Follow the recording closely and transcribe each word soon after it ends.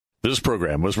This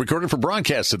program was recorded for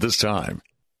broadcast at this time.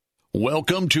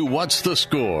 Welcome to What's the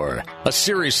Score, a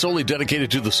series solely dedicated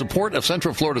to the support of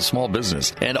Central Florida small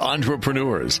business and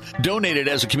entrepreneurs, donated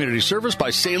as a community service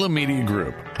by Salem Media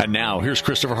Group. And now, here's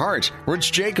Christopher Hart,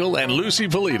 Rich Jekyll, and Lucy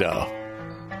Polito.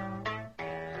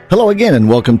 Hello again, and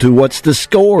welcome to What's the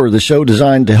Score, the show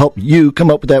designed to help you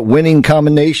come up with that winning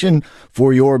combination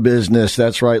for your business.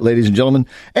 That's right, ladies and gentlemen.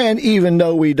 And even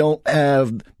though we don't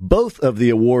have both of the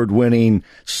award-winning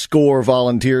SCORE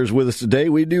volunteers with us today,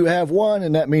 we do have one,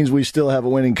 and that means we still have a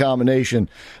winning combination.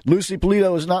 Lucy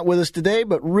Polito is not with us today,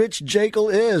 but Rich Jekyll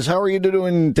is. How are you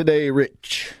doing today,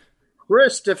 Rich?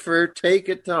 Christopher, take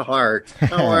it to heart.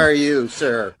 How are you,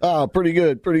 sir? Pretty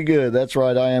good, pretty good. That's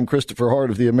right. I am Christopher Hart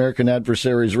of the American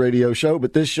Adversaries radio show,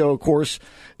 but this show, of course,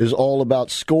 is all about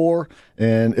SCORE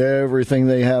and everything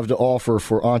they have to offer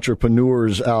for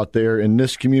entrepreneurs out there in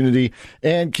this community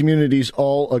and communities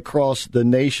all across the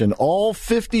nation. All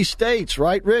 50 states,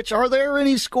 right, Rich? Are there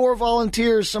any SCORE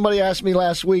volunteers? Somebody asked me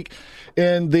last week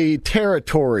in the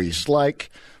territories like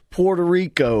Puerto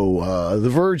Rico, the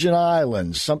Virgin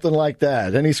Islands, something like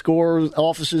that. Any SCORE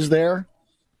offices there?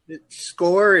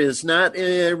 SCORE is not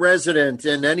a resident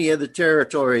in any of the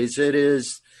territories. It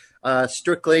is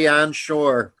strictly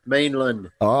onshore,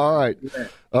 mainland. All right. Yeah.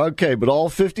 Okay, but all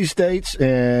 50 states,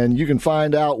 and you can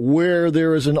find out where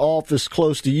there is an office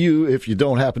close to you if you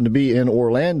don't happen to be in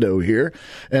Orlando here,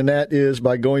 and that is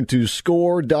by going to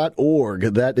score.org.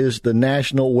 That is the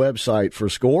national website for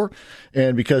SCORE,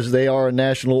 and because they are a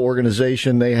national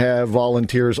organization, they have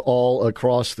volunteers all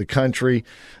across the country.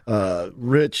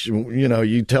 Rich,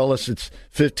 you tell us it's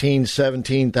 15,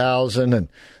 17,000, and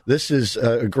this is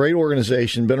a great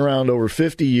organization, been around over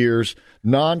 50 years,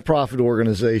 nonprofit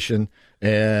organization,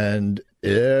 and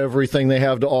everything they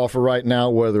have to offer right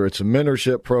now, whether it's a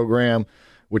mentorship program,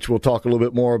 which we'll talk a little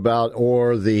bit more about,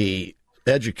 or the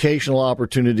educational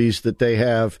opportunities that they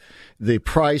have, the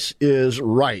price is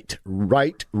right.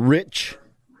 Right, Rich?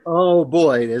 Oh,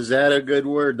 boy, is that a good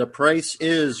word. The price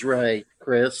is right,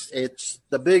 Chris. It's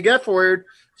the big F word.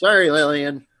 Sorry,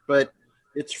 Lillian, but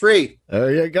it's free.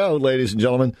 There you go, ladies and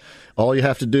gentlemen. All you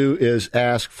have to do is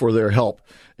ask for their help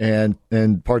and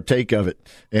partake of it.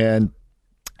 And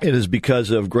it is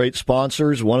because of great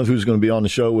sponsors, one of who's going to be on the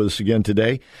show with us again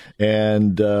today,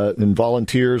 and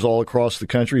volunteers all across the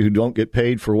country who don't get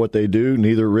paid for what they do.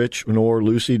 Neither Rich nor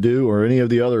Lucy do, or any of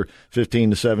the other 15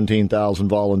 to 17,000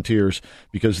 volunteers,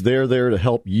 because they're there to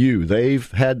help you.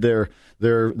 They've had their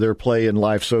play in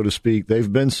life, so to speak.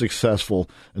 They've been successful,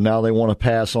 and now they want to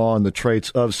pass on the traits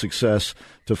of success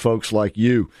to folks like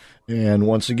you. And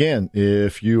once again,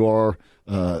 if you are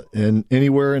in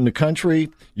anywhere in the country,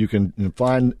 you can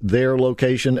find their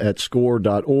location at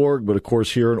score.org. But, of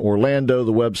course, here in Orlando,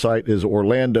 the website is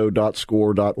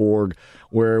orlando.score.org,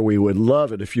 where we would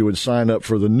love it if you would sign up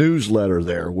for the newsletter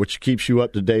there, which keeps you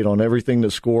up to date on everything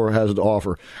that SCORE has to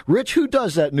offer. Rich, who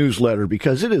does that newsletter?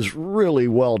 Because it is really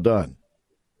well done.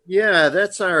 Yeah,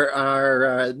 that's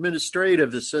our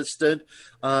administrative assistant,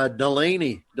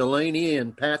 Delaney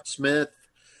and Pat Smith.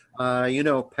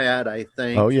 Pat, I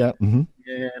think. Oh, yeah. Mm-hmm.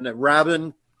 And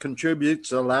Robin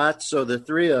contributes a lot. So the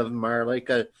three of them are like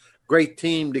a great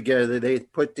team together. They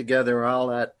put together all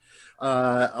that,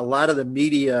 a lot of the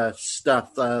media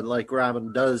stuff, like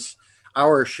Robin does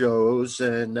our shows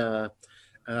and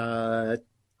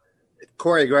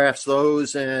choreographs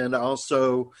those, and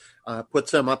also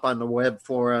puts them up on the web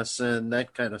for us and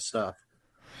that kind of stuff.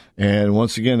 And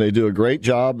once again, they do a great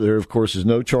job. There, of course, is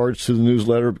no charge to the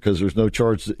newsletter because there's no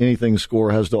charge to anything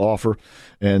SCORE has to offer,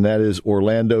 and that is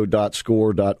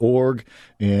orlando.score.org.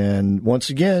 And once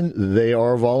again, they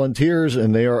are volunteers,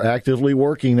 and they are actively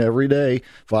working every day,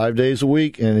 5 days a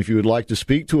week. And if you would like to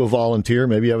speak to a volunteer,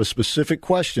 maybe you have a specific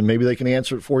question, maybe they can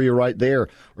answer it for you right there,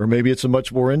 or maybe it's a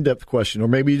much more in-depth question, or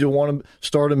maybe you just want to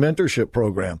start a mentorship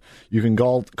program. You can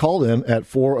call them at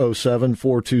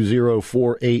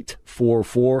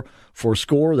 407-420-4844. For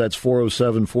SCORE, that's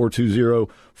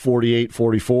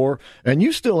 407-420-4844. And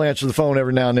you still answer the phone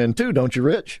every now and then, too, don't you,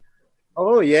 Rich?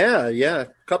 Oh, yeah. A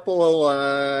couple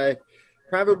of,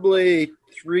 probably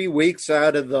 3 weeks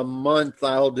out of the month,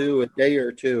 I'll do a day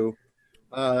or two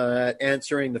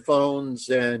answering the phones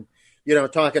and,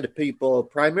 talking to people.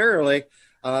 Primarily,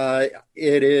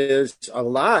 it is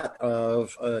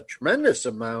a tremendous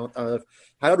amount of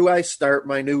how do I start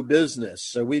my new business?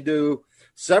 So we do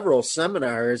several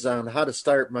seminars on how to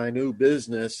start my new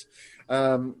business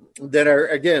that are,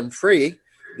 again, free,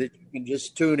 that you can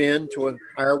just tune in to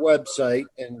our website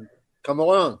and come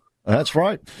along. That's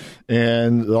right.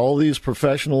 And all these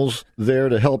professionals there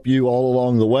to help you all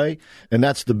along the way. And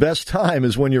that's the best time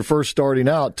is when you're first starting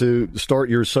out to start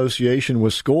your association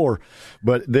with SCORE.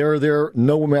 But they're there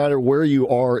no matter where you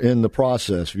are in the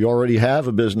process. If you already have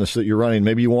a business that you're running,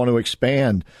 maybe you want to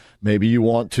expand. Maybe you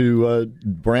want to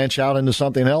branch out into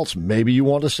something else. Maybe you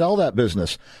want to sell that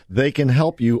business. They can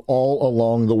help you all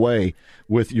along the way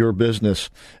with your business.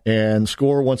 And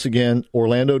SCORE, once again,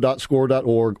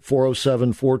 orlando.score.org,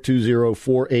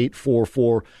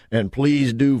 407-420-4844. And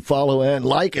please do follow and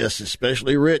like us,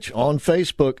 especially Rich, on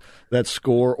Facebook. That's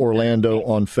SCORE Orlando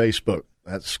on Facebook.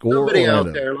 That's SCORE Nobody Orlando.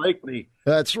 out there like me.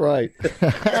 That's right.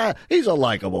 He's a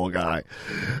likable guy.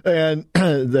 And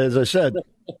as I said,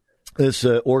 this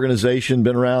organization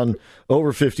been around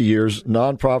over 50 years,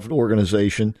 nonprofit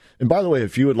organization. And by the way,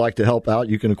 if you would like to help out,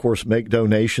 you can, of course, make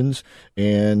donations.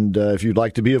 And if you'd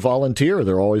like to be a volunteer,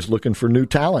 they're always looking for new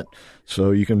talent.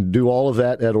 So you can do all of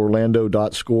that at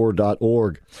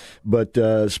orlando.score.org.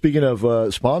 But speaking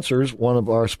of sponsors, one of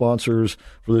our sponsors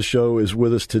for this show is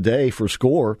with us today, for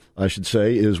SCORE, I should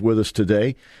say, is with us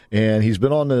today. And he's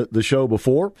been on the show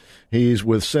before. He's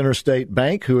with Center State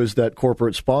Bank, who is that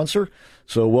corporate sponsor.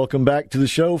 So welcome back to the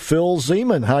show, Phil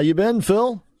Zeman. How you been,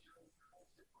 Phil?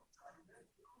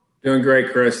 Doing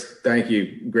great, Chris. Thank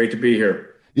you. Great to be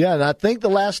here. Yeah, and I think the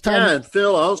last time... Yeah, and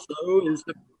Phil also is...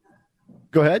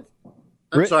 Go ahead.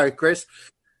 I'm sorry, Chris.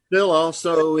 Phil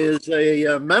also is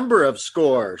a member of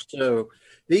SCORE, so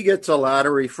he gets a lot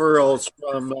of referrals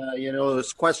from,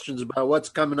 those questions about what's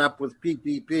coming up with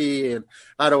PPP and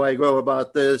how do I go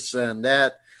about this and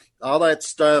that, all that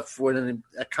stuff. When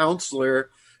a counselor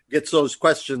gets those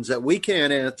questions that we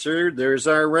can't answer, there's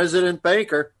our resident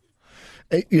banker.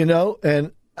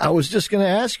 And I was just going to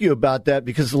ask you about that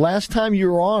because the last time you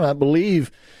were on, I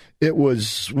believe it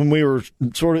was when we were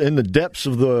sort of in the depths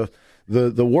of the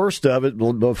worst of it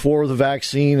before the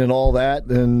vaccine and all that,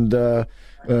 and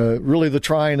really the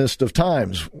tryingest of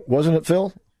times, wasn't it,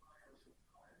 Phil?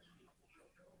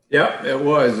 Yep, it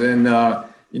was. And,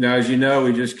 as you know,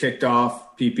 we just kicked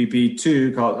off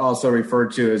PPP2, also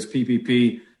referred to as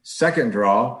PPP second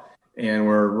draw, and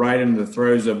we're right in the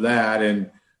throes of that. And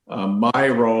my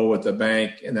role with the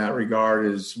bank in that regard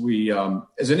is we,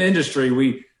 as an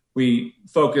industry, we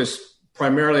focus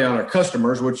primarily on our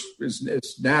customers, which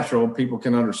is natural. People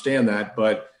can understand that.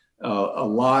 But a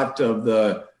lot of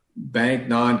the bank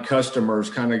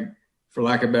non-customers kind of, for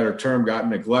lack of a better term, got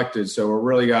neglected. So we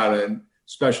really got a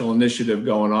special initiative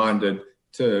going on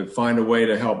to find a way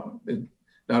to help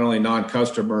not only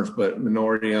non-customers, but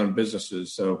minority-owned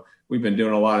businesses. So we've been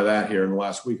doing a lot of that here in the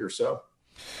last week or so.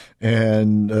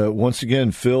 And once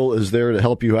again, Phil is there to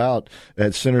help you out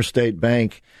at Center State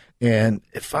Bank. And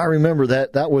if I remember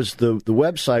that was the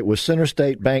website was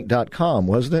centerstatebank.com,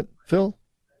 wasn't it, Phil?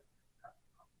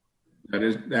 That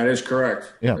is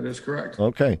correct. Yeah. That is correct.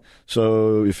 Okay.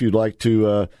 So if you'd like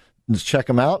to check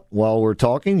them out while we're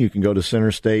talking, you can go to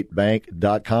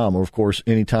centerstatebank.com, or, of course,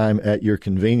 anytime at your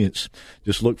convenience.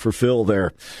 Just look for Phil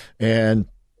there. And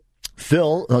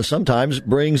Phil sometimes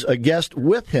brings a guest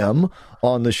with him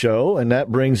on the show, and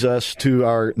that brings us to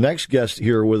our next guest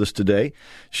here with us today.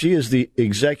 She is the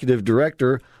executive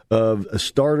director of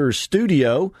Starter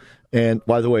Studio, and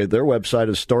by the way, their website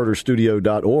is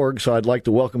starterstudio.org, so I'd like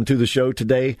to welcome to the show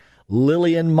today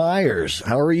Lillian Myers.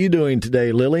 How are you doing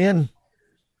today, Lillian?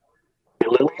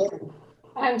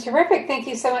 I'm terrific. Thank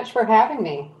you so much for having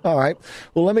me. All right.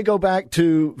 Well, let me go back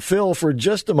to Phil for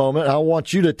just a moment. I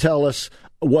want you to tell us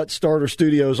what Starter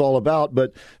Studio is all about.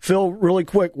 But, Phil, really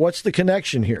quick, what's the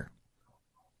connection here?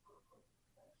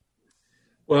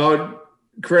 Well,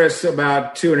 Chris,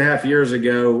 about 2.5 years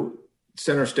ago,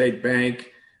 Center State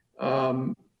Bank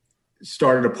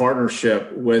started a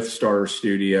partnership with Starter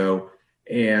Studio.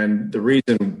 And the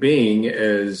reason being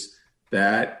is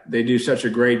that they do such a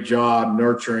great job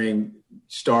nurturing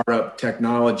startup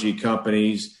technology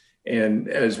companies. And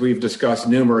as we've discussed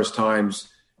numerous times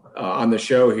on the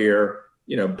show here,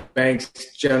 banks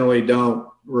generally don't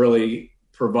really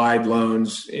provide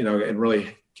loans, and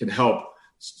really can help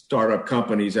startup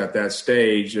companies at that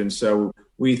stage. And so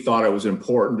we thought it was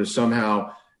important to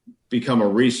somehow become a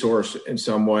resource in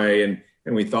some way.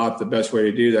 And we thought the best way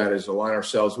to do that is align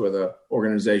ourselves with an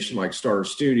organization like Starter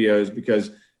Studios,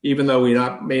 because even though we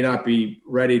may not be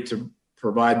ready to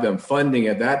provide them funding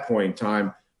at that point in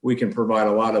time, we can provide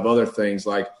a lot of other things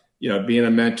like, being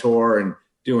a mentor and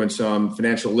doing some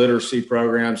financial literacy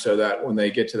programs so that when they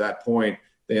get to that point,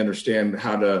 they understand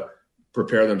how to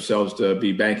prepare themselves to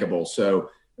be bankable.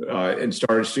 So, and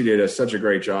Starter Studio does such a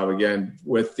great job, again,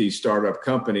 with these startup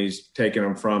companies, taking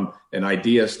them from an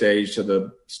idea stage to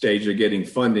the stage of getting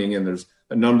funding. And there's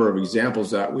a number of examples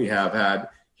that we have had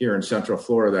here in Central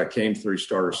Florida that came through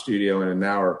Starter Studio and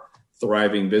now are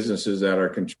thriving businesses that are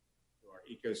contributing to our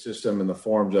ecosystem in the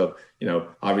forms of,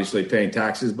 obviously paying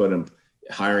taxes, but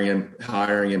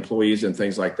hiring employees and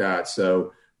things like that.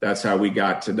 So that's how we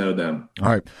got to know them. All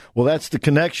right. Well, that's the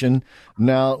connection.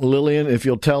 Now, Lillian, if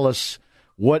you'll tell us,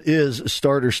 what is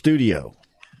Starter Studio?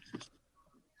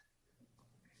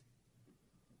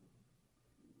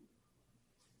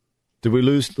 Did we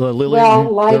lose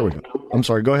Lillian? Well, there we go. I'm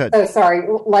sorry. Go ahead. Oh, sorry.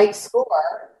 Like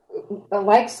SCORE,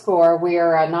 we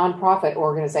are a nonprofit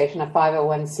organization, a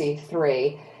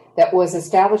 501c3, that was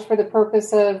established for the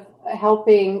purpose of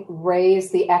helping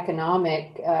raise the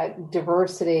economic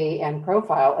diversity and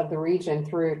profile of the region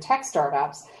through tech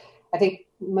startups. I think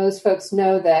most folks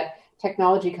know that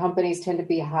technology companies tend to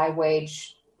be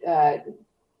high-wage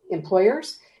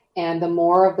employers, and the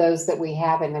more of those that we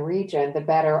have in the region, the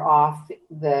better off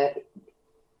the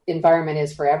environment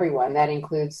is for everyone. That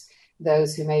includes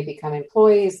those who may become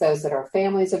employees, those that are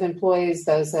families of employees,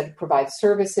 those that provide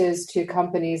services to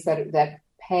companies that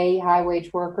pay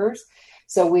high-wage workers.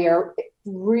 So we are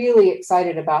really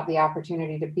excited about the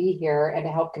opportunity to be here and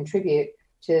to help contribute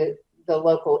to the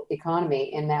local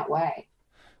economy in that way.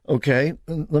 Okay,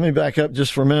 let me back up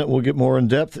just for a minute. We'll get more in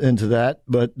depth into that,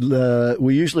 but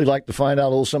we usually like to find out a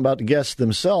little something about the guests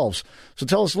themselves. So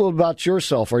tell us a little about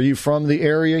yourself. Are you from the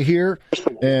area here?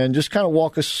 And just kind of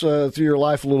walk us through your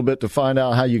life a little bit to find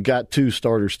out how you got to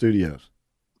Starter Studios.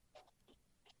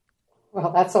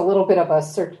 Well, that's a little bit of a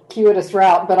circuitous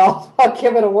route, but I'll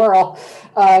give it a whirl.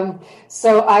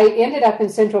 So I ended up in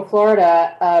Central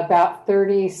Florida about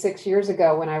 36 years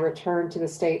ago when I returned to the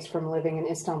States from living in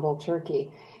Istanbul,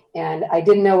 Turkey. And I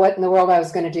didn't know what in the world I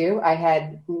was going to do. I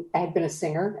had been a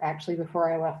singer, actually, before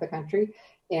I left the country.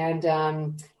 And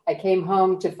I came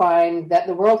home to find that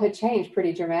the world had changed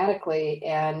pretty dramatically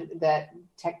and that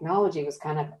technology was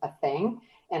kind of a thing.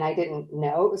 And I didn't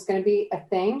know it was going to be a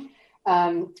thing.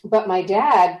 But my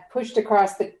dad pushed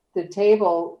across the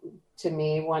table to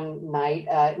me one night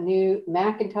a new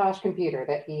Macintosh computer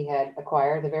that he had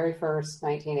acquired, the very first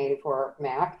 1984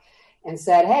 Mac, and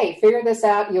said, "Hey, figure this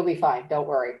out. You'll be fine. Don't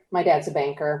worry." My dad's a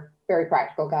banker, very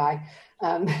practical guy.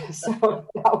 So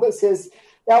that was his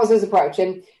approach.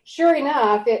 And sure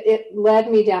enough, it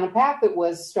led me down a path that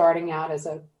was starting out as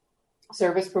a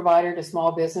service provider to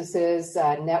small businesses,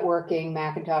 networking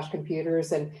Macintosh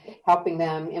computers and helping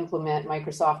them implement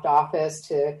Microsoft Office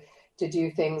to do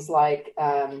things like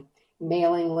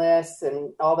mailing lists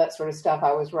and all that sort of stuff.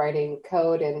 I was writing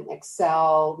code in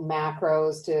Excel,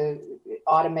 macros to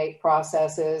automate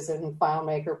processes and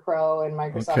FileMaker Pro and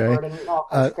Microsoft Word and all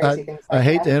kinds of crazy things like that. I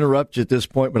hate to interrupt you at this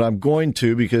point, but I'm going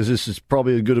to, because this is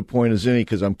probably as good a point as any,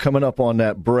 because I'm coming up on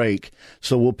that break.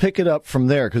 So we'll pick it up from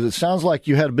there, because it sounds like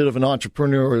you had a bit of an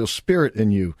entrepreneurial spirit in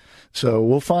you. So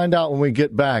we'll find out when we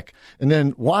get back. And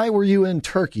then, why were you in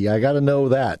Turkey? I got to know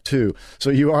that, too. So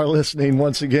you are listening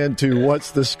once again to What's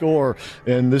the Score?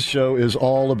 And this show is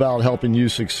all about helping you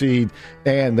succeed.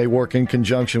 And they work in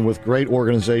conjunction with great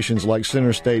organizations like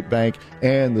Center State Bank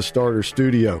and the Starter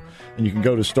Studio. And you can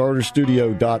go to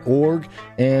starterstudio.org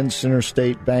and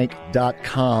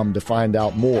centerstatebank.com to find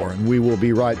out more. And we will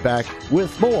be right back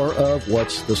with more of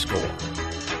What's the Score?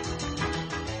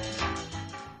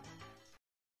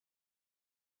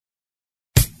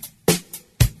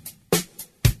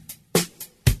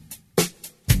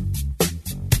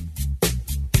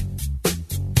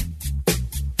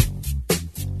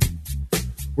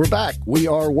 We're back. We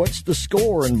are What's the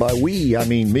Score? And by we, I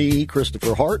mean me,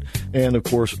 Christopher Hart, and, of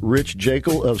course, Rich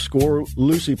Jekyll of SCORE.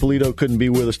 Lucy Polito couldn't be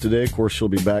with us today. Of course, she'll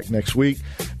be back next week.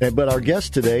 But our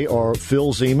guests today are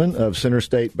Phil Zeman of Center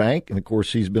State Bank. And, of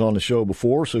course, he's been on the show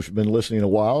before, so if you've been listening a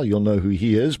while, you'll know who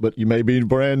he is. But you may be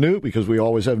brand new, because we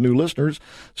always have new listeners.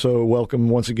 So welcome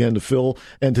once again to Phil.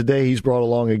 And today he's brought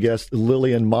along a guest,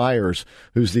 Lillian Myers,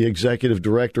 who's the executive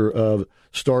director of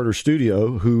Starter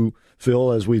Studio, who,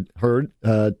 Phil, as we heard,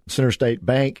 Center State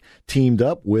Bank teamed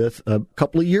up with a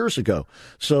couple of years ago.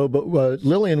 So, but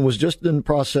Lillian was just in the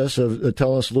process of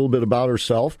telling us a little bit about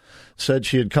herself, said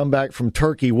she had come back from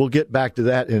Turkey. We'll get back to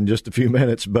that in just a few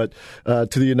minutes, but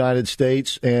to the United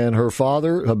States, and her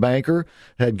father, a banker,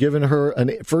 had given her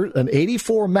an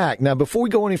 84 Mac. Now, before we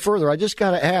go any further, I just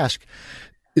got to ask,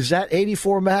 is that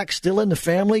 84 Mac still in the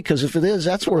family? Because if it is,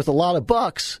 that's worth a lot of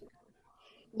bucks.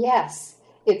 Yes.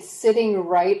 It's sitting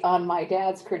right on my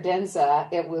dad's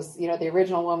credenza. It was, the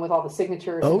original one with all the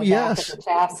signatures in the back of the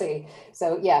chassis.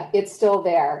 So, yeah, it's still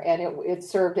there, and it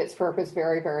served its purpose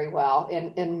very, very well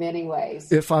in many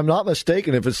ways. If I'm not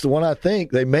mistaken, if it's the one I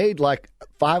think, they made like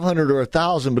 500 or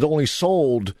 1,000, but only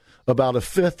sold about a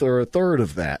fifth or a third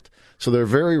of that. So they're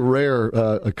very rare,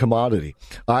 a commodity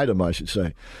item, I should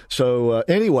say. So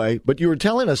anyway, but you were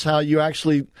telling us how you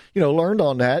actually, learned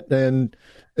on that and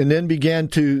then began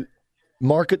to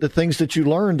market the things that you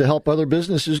learned to help other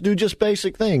businesses do just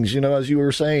basic things, as you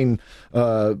were saying,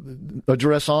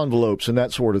 address envelopes and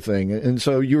that sort of thing. And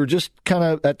so you were just kind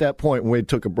of at that point when we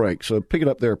took a break. So pick it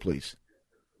up there, please.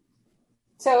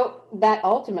 So that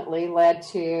ultimately led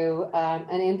to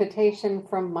an invitation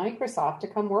from Microsoft to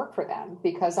come work for them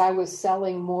because I was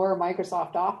selling more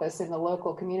Microsoft Office in the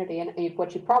local community. And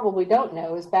what you probably don't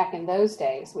know is back in those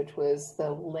days, which was the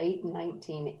late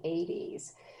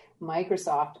 1980s,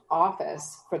 Microsoft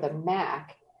Office for the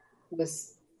Mac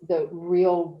was the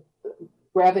real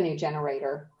revenue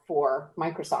generator for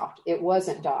Microsoft. It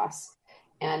wasn't DOS.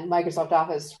 And Microsoft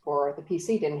Office for the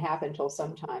PC didn't happen until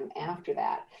sometime after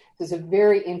that. So it's a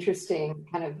very interesting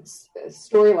kind of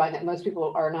storyline that most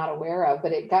people are not aware of,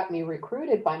 but it got me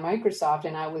recruited by Microsoft,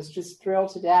 and I was just thrilled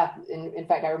to death. In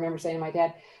fact, I remember saying to my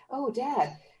dad, "Oh,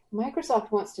 Dad,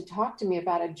 Microsoft wants to talk to me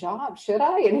about a job. Should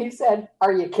I?" And he said,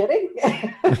 "Are you kidding?"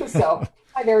 So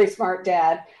my very smart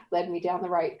dad led me down the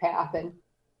right path, and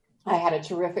I had a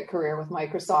terrific career with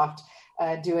Microsoft.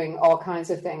 Doing all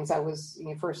kinds of things. I was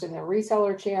first in the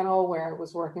reseller channel where I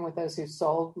was working with those who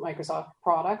sold Microsoft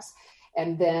products.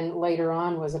 And then later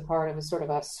on was a part of a sort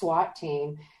of a SWAT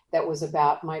team that was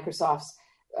about Microsoft's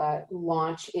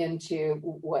launch into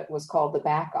what was called the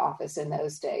back office in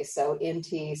those days. So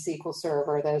NT, SQL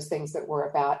Server, those things that were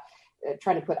about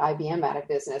trying to put IBM out of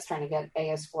business, trying to get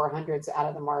AS400s out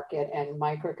of the market and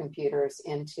microcomputers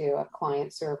into a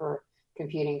client server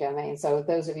computing domain. So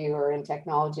those of you who are in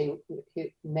technology who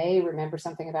may remember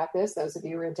something about this. Those of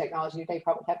you who are in technology today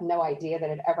probably have no idea that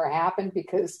it ever happened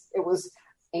because it was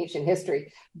ancient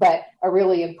history, but a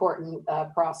really important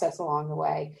process along the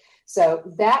way. So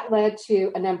that led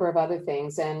to a number of other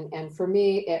things. And for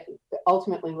me, it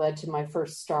ultimately led to my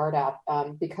first startup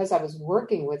because I was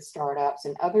working with startups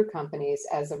and other companies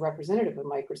as a representative of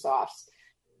Microsoft's.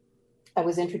 I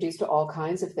was introduced to all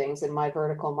kinds of things, and my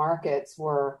vertical markets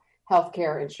were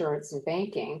healthcare, insurance, and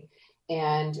banking.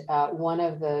 And one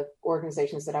of the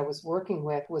organizations that I was working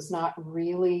with was not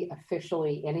really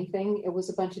officially anything. It was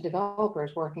a bunch of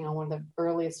developers working on one of the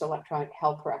earliest electronic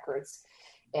health records.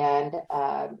 And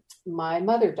my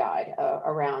mother died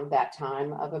around that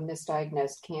time of a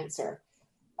misdiagnosed cancer.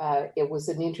 It was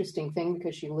an interesting thing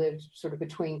because she lived sort of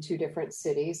between two different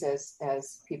cities,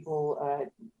 as people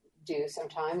do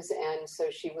sometimes. And so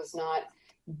she was not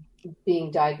being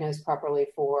diagnosed properly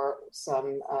for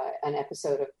an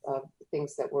episode of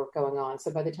things that were going on.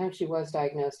 So by the time she was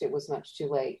diagnosed, it was much too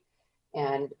late.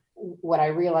 And what I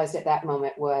realized at that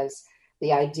moment was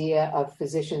the idea of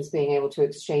physicians being able to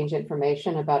exchange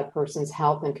information about a person's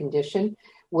health and condition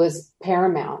was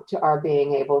paramount to our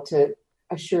being able to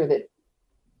assure that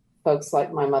folks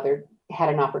like my mother had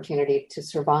an opportunity to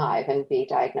survive and be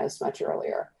diagnosed much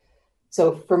earlier.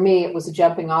 So for me, it was a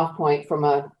jumping off point from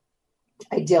a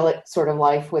idyllic sort of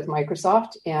life with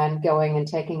Microsoft and going and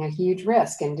taking a huge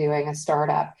risk and doing a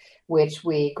startup, which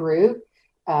we grew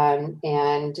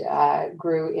and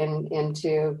grew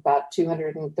into about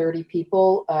 230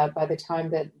 people by the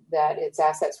time that its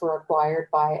assets were acquired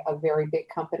by a very big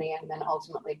company and then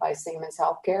ultimately by Siemens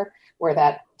Healthcare, where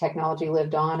that technology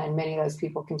lived on, and many of those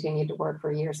people continued to work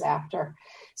for years after.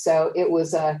 So it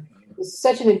was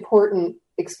such an important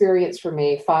experience for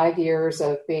me, 5 years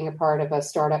of being a part of a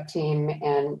startup team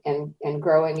and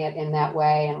growing it in that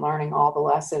way and learning all the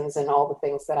lessons and all the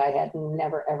things that I had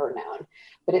never, ever known.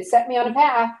 But it set me on a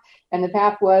path, and the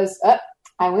path was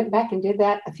I went back and did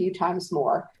that a few times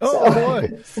more. Boy.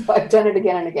 So I've done it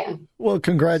again and again. Well,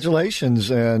 congratulations.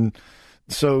 And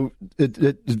so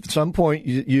at some point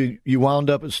you wound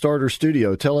up at Starter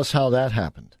Studio. Tell us how that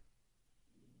happened.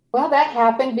 Well, that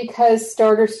happened because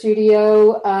Starter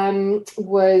Studio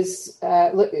was,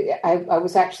 I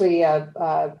was actually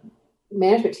a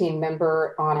management team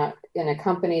member in a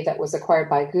company that was acquired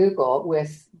by Google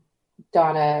with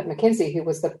Donna McKenzie, who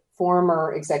was the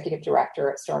former executive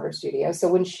director at Starter Studio. So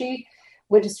when she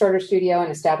went to Starter Studio and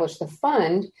established the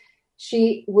fund,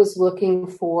 she was looking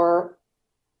for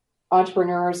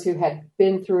entrepreneurs who had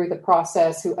been through the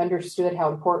process, who understood how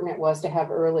important it was to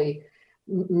have early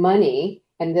money.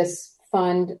 And this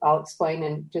fund, I'll explain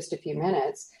in just a few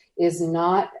minutes, is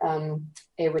not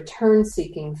a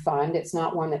return-seeking fund. It's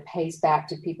not one that pays back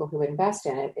to people who invest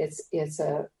in it. It's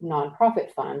a nonprofit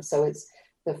fund. So it's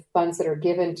the funds that are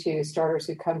given to starters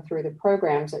who come through the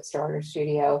programs at Starter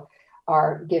Studio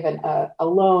are given a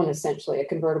loan, essentially, a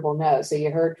convertible note. So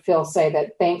you heard Phil say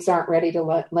that banks aren't ready to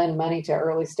lend money to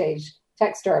early-stage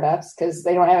tech startups because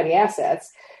they don't have any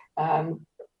assets.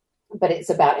 but it's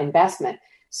about investment.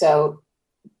 So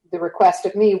the request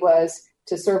of me was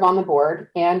to serve on the board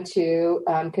and to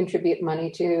contribute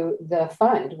money to the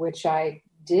fund, which I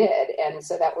did. And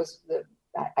so that was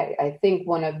I think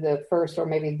one of the first, or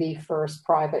maybe the first,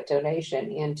 private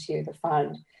donation into the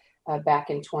fund back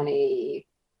in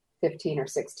 2015 or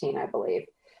 16, I believe.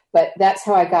 But that's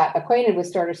how I got acquainted with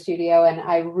Starter Studio. And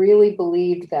I really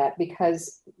believed that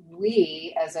because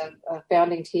we, as a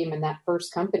founding team in that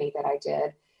first company that I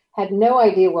did, had no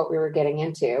idea what we were getting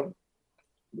into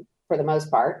for the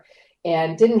most part,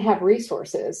 and didn't have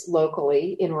resources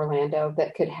locally in Orlando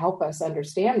that could help us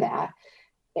understand that.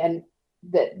 And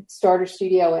that Starter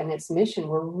Studio and its mission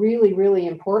were really, really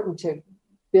important to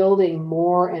building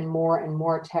more and more and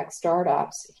more tech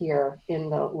startups here in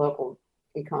the local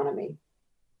economy.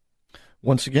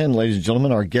 Once again, ladies and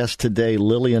gentlemen, our guest today,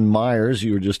 Lillian Myers.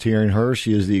 You were just hearing her.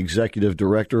 She is the executive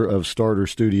director of Starter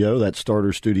Studio. That's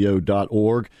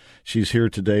starterstudio.org. She's here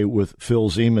today with Phil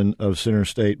Zeman of Center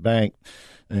State Bank,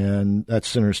 and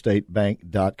that's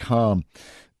centerstatebank.com.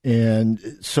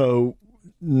 And so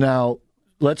now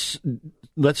let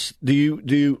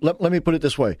me put it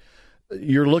this way.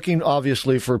 You're looking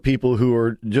obviously for people who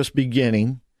are just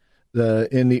beginning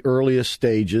in the earliest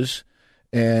stages.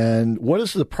 And what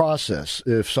is the process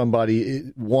if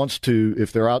somebody wants to,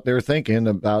 if they're out there thinking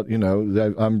about,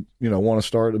 that want to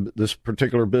start this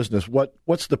particular business,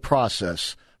 what's the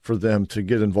process for them to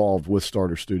get involved with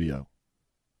Starter Studio?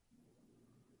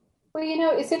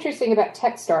 Well, it's interesting about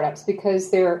tech startups because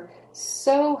they're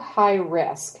so high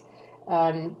risk.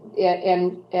 And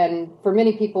for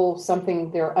many people,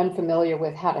 something they're unfamiliar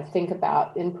with how to think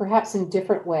about, and perhaps in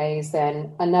different ways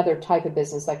than another type of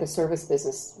business, like a service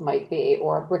business might be,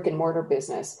 or a brick and mortar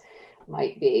business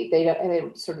might be.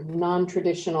 They're sort of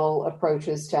non-traditional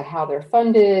approaches to how they're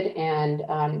funded and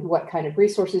what kind of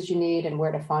resources you need and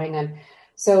where to find them.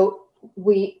 So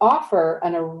we offer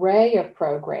an array of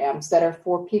programs that are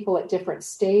for people at different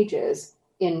stages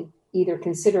in either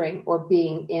considering or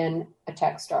being in a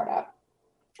tech startup.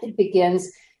 It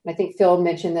begins, and I think Phil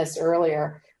mentioned this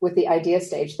earlier, with the idea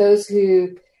stage. Those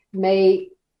who may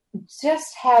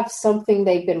just have something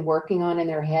they've been working on in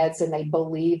their heads and they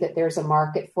believe that there's a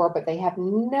market for, but they have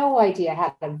no idea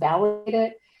how to validate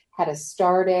it, how to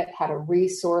start it, how to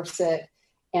resource it.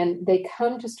 And they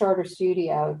come to Starter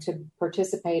Studio to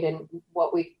participate in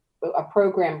a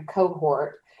program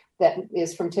cohort that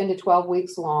is from 10 to 12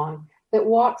 weeks long, that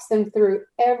walks them through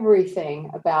everything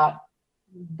about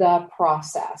the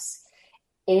process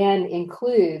and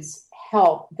includes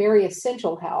help, very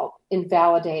essential help, in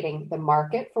validating the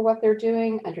market for what they're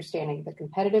doing, understanding the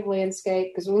competitive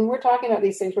landscape. Because when we're talking about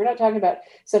these things, we're not talking about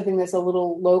something that's a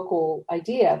little local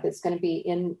idea that's going to be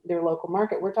in their local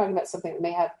market. We're talking about something that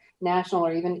may have national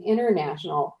or even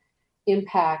international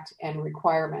impact and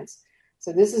requirements.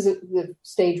 So this is the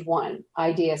stage one,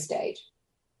 idea stage.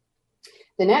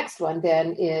 The next one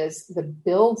then is the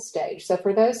build stage. So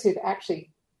for those who've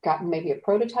actually gotten maybe a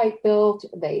prototype built,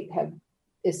 they have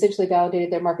essentially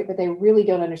validated their market, but they really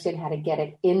don't understand how to get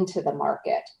it into the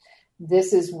market.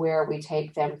 This is where we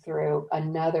take them through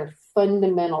another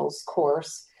fundamentals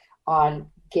course on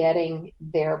getting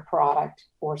their product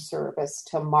or service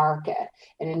to market.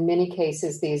 And in many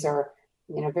cases, these are,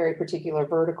 very particular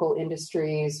vertical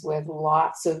industries with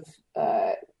lots of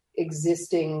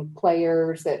existing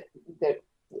players that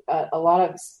a lot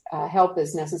of help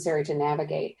is necessary to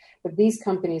navigate. But these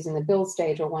companies in the build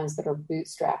stage are ones that are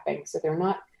bootstrapping. So they're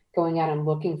not going out and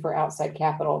looking for outside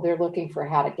capital. They're looking for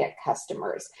how to get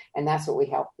customers. And that's what we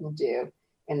help them do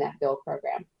in that build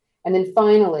program. And then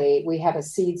finally, we have a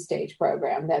seed stage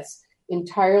program that's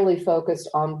entirely focused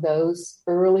on those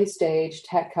early stage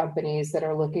tech companies that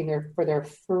are looking for their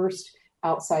first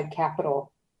outside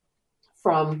capital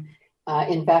from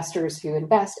investors who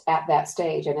invest at that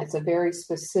stage. And it's a very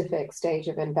specific stage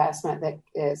of investment that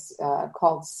is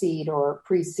called seed or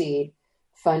pre-seed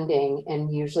funding,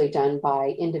 and usually done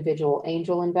by individual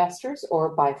angel investors or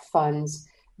by funds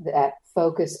that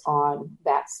focus on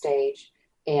that stage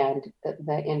and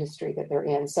the industry that they're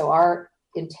in. So our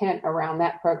intent around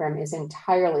that program is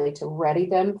entirely to ready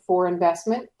them for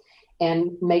investment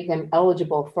and make them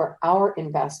eligible for our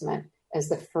investment as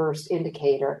the first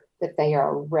indicator that they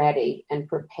are ready and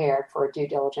prepared for a due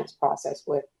diligence process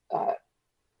with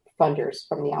funders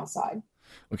from the outside.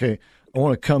 Okay, I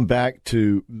want to come back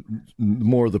to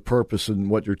more of the purpose and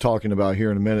what you're talking about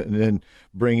here in a minute, and then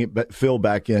bring Phil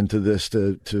back into this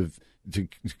to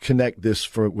connect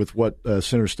this with what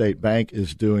Center State Bank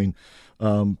is doing.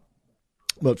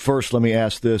 But first, let me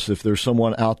ask this. If there's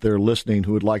someone out there listening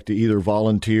who would like to either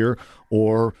volunteer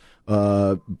or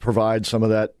provide some of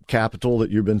that capital that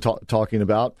you've been talking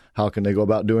about, how can they go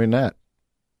about doing that?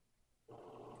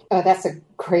 Oh, that's a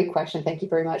great question. Thank you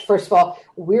very much. First of all,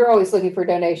 we're always looking for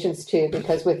donations too,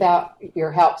 because without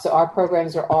your help, so our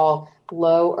programs are all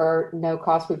low or no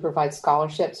cost. We provide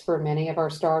scholarships for many of our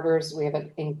starters. We have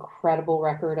an incredible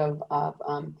record of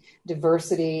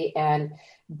diversity and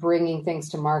bringing things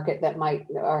to market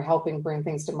are helping bring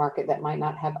things to market that might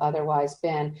not have otherwise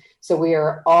been. So we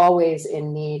are always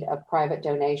in need of private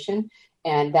donation,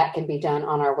 and that can be done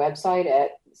on our website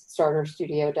at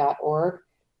starterstudio.org.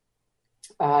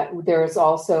 There's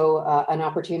also an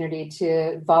opportunity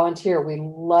to volunteer. We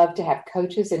love to have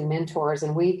coaches and mentors,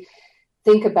 and we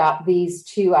think about these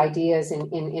two ideas in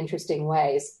interesting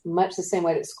ways, much the same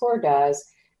way that SCORE does.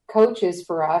 Coaches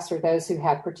for us are those who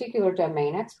have particular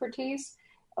domain expertise,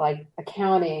 like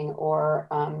accounting or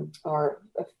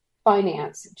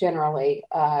finance generally,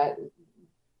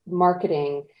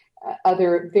 marketing,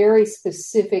 other very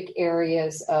specific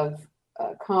areas of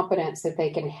competence that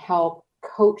they can help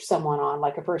coach someone on,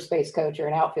 like a first base coach or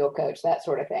an outfield coach, that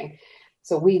sort of thing.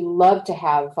 So we love to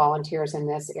have volunteers in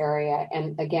this area.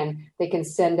 And again, they can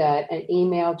send an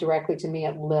email directly to me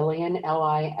at Lilian,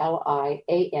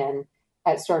 Lilian,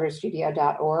 at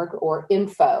starterstudio.org or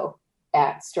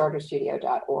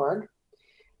info@starterstudio.org.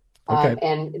 Okay.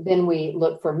 And then we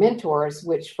look for mentors,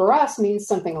 which for us means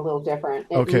something a little different.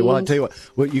 Well, I'll tell you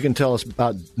what you can tell us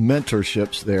about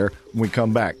mentorships there when we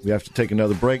come back. We have to take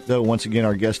another break, though. Once again,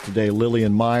 our guest today,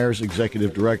 Lilian Myers,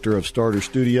 Executive Director of Starter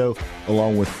Studio,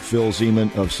 along with Phil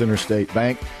Zeman of Center State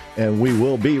Bank. And we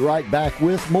will be right back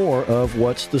with more of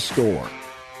What's the Score?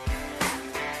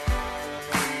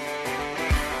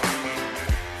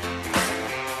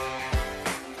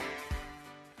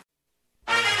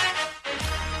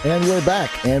 And we're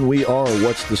back, and we are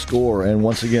What's the Score? And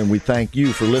once again, we thank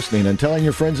you for listening and telling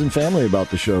your friends and family about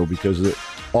the show, because the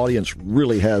audience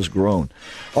really has grown.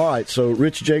 All right, so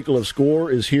Rich Jekyll of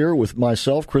SCORE is here with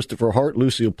myself, Christopher Hart.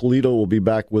 Lucille Polito will be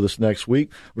back with us next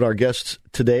week. But our guests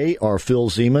today are Phil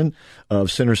Zeman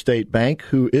of Center State Bank,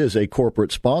 who is a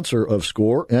corporate sponsor of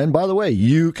SCORE. And by the way,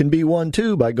 you can be one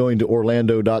too by going to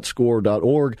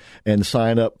orlando.score.org and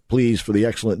sign up, please, for the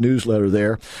excellent newsletter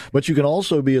there. But you can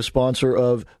also be a sponsor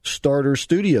of Starter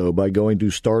Studio by going to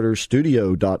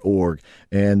starterstudio.org.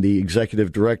 And the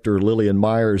executive director, Lilian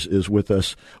Myers, is with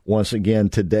us once again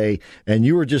today. And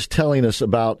you were just telling us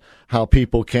about how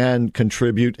people can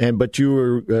contribute, but you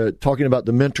were talking about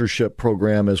the mentorship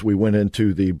program as we went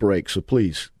into the break. So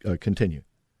please continue.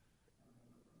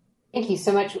 Thank you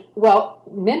so much. Well,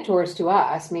 mentors to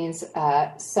us means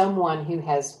someone who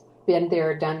has been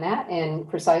there, done that in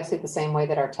precisely the same way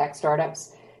that our tech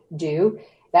startups do.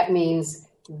 That means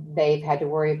they've had to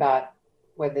worry about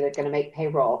whether they're going to make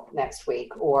payroll next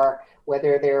week, or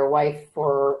whether their wife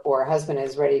or husband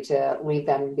is ready to leave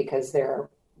them because they're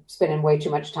spending way too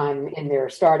much time in their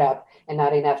startup and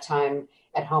not enough time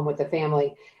at home with the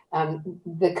family.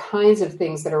 The kinds of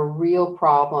things that are real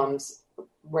problems,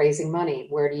 raising money.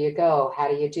 Where do you go? How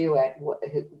do you do it?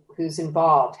 Who's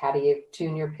involved? How do you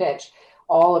tune your pitch?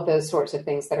 All of those sorts of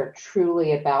things that are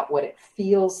truly about what it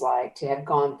feels like to have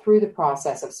gone through the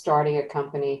process of starting a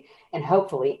company and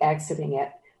hopefully exiting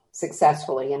it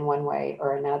successfully in one way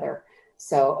or another.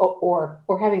 So, or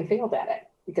having failed at it,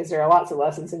 because there are lots of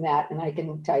lessons in that. And I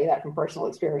can tell you that from personal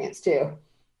experience too.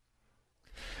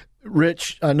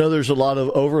 Rich, I know there's a lot of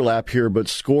overlap here, but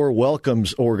SCORE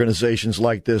welcomes organizations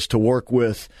like this to work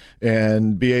with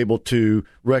and be able to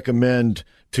recommend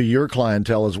to your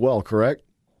clientele as well, correct?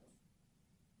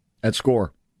 At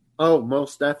SCORE. Oh,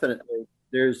 most definitely.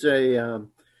 There's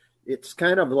it's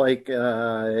kind of like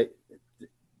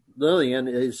Lilian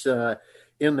is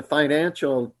in the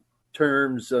financial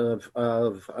terms of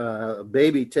a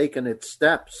baby taking its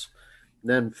steps.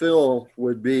 Then Phil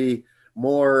would be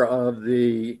more of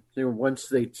the, once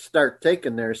they start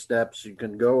taking their steps, you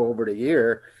can go over to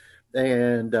here.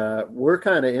 And we're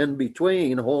kind of in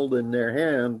between, holding their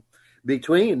hand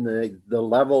between the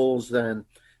levels and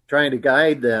trying to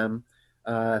guide them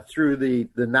through the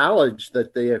knowledge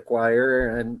that they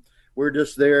acquire. And we're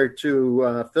just there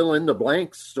to fill in the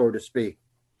blanks, so to speak.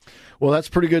 Well, that's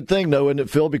a pretty good thing, though, isn't it,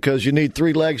 Phil? Because you need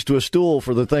 3 legs to a stool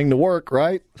for the thing to work,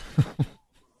 right?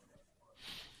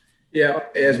 Yeah,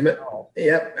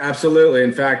 absolutely.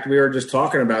 In fact, we were just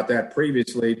talking about that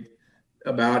previously,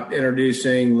 about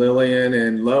introducing Lilian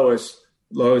and Lois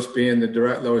being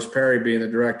Lois Perry being the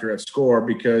director at SCORE,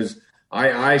 because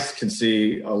I can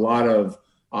see a lot of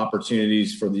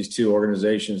opportunities for these two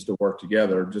organizations to work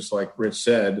together. Just like Rich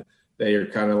said, they are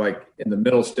kind of like in the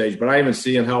middle stage, but I even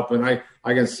see them helping. I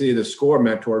can see the SCORE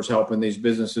mentors helping these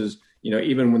businesses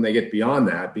even when they get beyond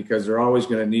that, because they're always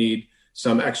going to need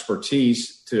some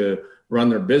expertise to run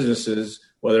their businesses,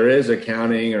 whether it is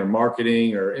accounting or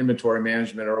marketing or inventory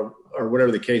management or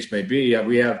whatever the case may be.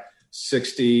 We have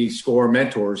 60 SCORE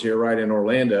mentors here right in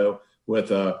Orlando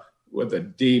with a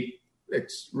deep,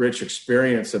 rich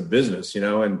experience of business,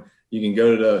 and you can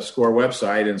go to the SCORE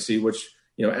website and see which,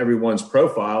 everyone's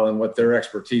profile and what their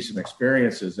expertise and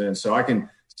experience is in. So I can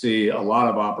see a lot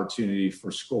of opportunity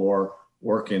for SCORE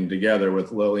working together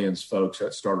with Lillian's folks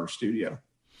at Starter Studio.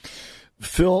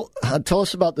 Phil, tell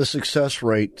us about the success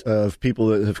rate of people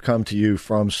that have come to you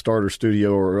from Starter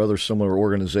Studio or other similar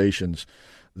organizations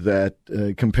that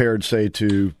compared, say,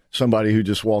 to somebody who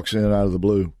just walks in out of the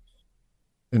blue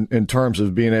in terms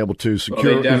of being able to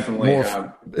secure they definitely more,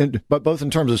 have. But both in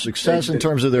terms of success, in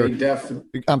terms of their.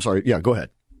 I'm sorry. Yeah, go ahead.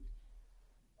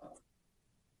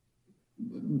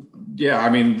 Yeah, I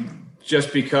mean,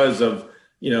 just because of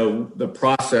the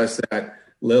process that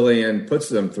Lillian puts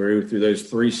them through those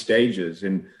 3 stages,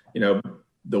 and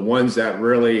the ones that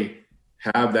really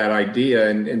have that idea,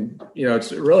 and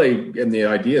it's really in the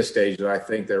idea stage that I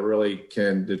think that really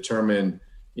can determine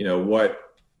what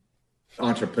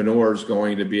entrepreneur is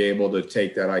going to be able to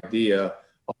take that idea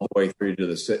all the way through to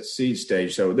the seed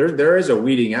stage. So there is a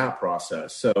weeding out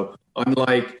process. So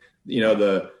unlike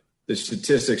the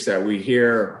statistics that we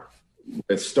hear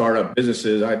with startup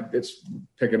businesses, it's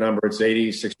pick a number, it's 80,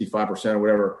 65% or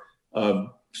whatever of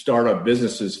startup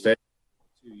businesses fail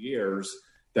in 2 years.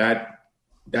 That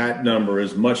number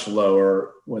is much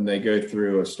lower when they go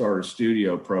through a Starter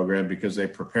Studio program, because they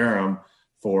prepare them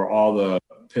for all the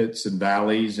peaks and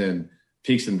valleys, and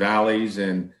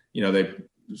they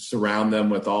surround them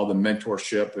with all the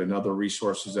mentorship and other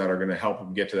resources that are going to help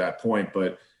them get to that point.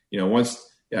 But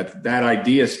once that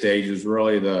idea stage is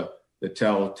really the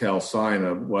telltale sign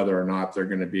of whether or not they're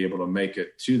going to be able to make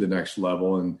it to the next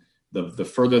level. And the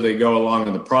further they go along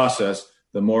in the process,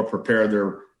 the more prepared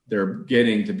they're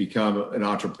getting to become an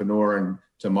entrepreneur and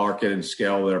to market and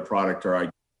scale their product or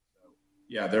idea. So,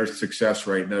 yeah, their success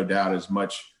rate, no doubt, is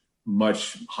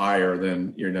much higher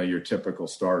than your typical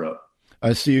startup.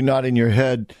 I see you nodding your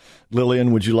head,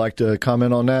 Lillian. Would you like to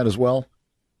comment on that as well?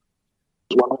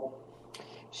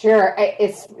 Sure.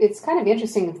 It's kind of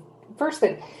interesting. First,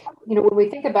 that when we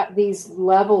think about these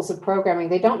levels of programming,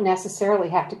 they don't necessarily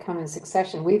have to come in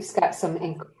succession. We've got some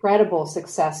incredible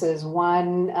successes.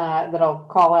 One that I'll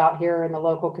call out here in the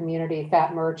local community,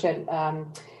 Fat Merchant,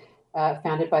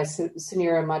 founded by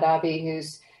Sunira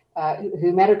Madhavi,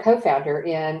 who met her co-founder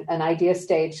in an idea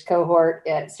stage cohort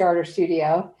at Starter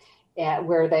Studio,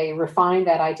 where they refined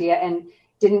that idea and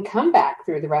didn't come back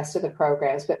through the rest of the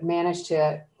programs, but managed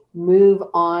to move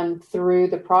on through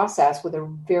the process with a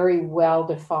very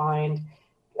well-defined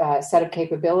set of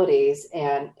capabilities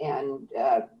and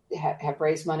have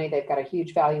raised money. They've got a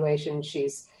huge valuation.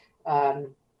 She's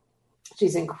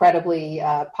incredibly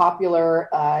popular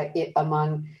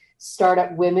among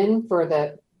startup women for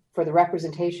the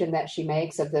representation that she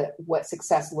makes of what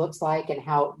success looks like and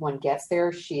how one gets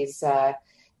there. She's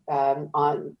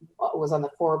was on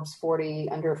the Forbes 40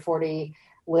 under 40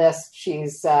 list.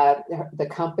 She's the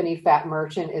company Fat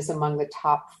Merchant is among the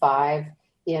top 5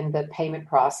 in the payment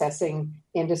processing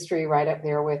industry, right up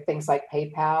there with things like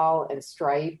PayPal and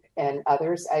Stripe and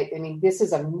others. I mean, this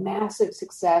is a massive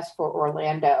success for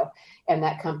Orlando, and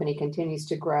that company continues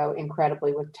to grow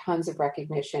incredibly with tons of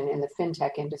recognition in the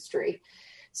fintech industry.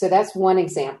 So that's one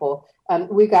example.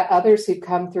 We've got others who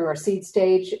come through our seed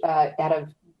stage out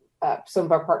of some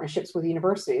of our partnerships with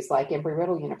universities like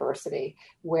Embry-Riddle University,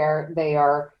 where they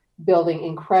are building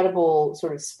incredible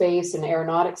sort of space and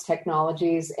aeronautics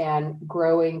technologies and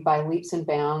growing by leaps and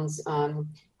bounds,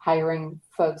 hiring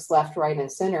folks left, right,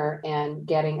 and center, and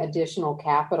getting additional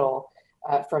capital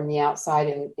from the outside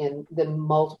in the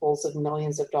multiples of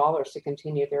millions of dollars to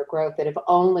continue their growth that have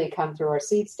only come through our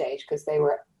seed stage because they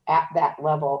were at that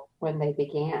level when they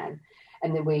began.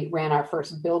 And then we ran our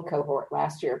first build cohort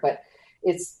last year. But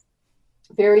it's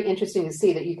very interesting to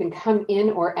see that you can come in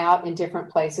or out in different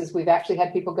places. We've actually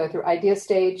had people go through idea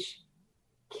stage,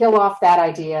 kill off that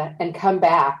idea, and come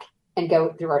back and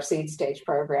go through our seed stage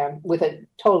program with a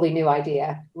totally new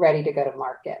idea ready to go to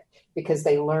market because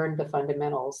they learned the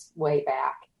fundamentals way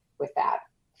back with that.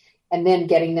 And then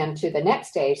getting them to the next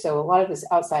stage. So a lot of this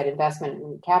outside investment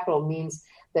and capital means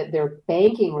that their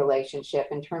banking relationship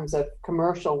in terms of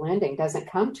commercial lending doesn't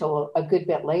come till a good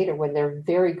bit later when they're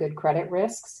very good credit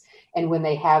risks and when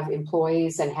they have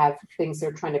employees and have things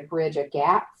they're trying to bridge a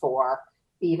gap for,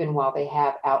 even while they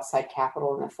have outside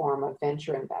capital in the form of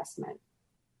venture investment.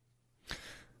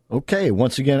 Okay,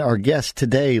 once again, our guest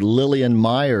today, Lillian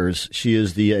Myers. She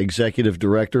is the executive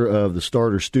director of the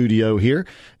Starter Studio here,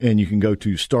 and you can go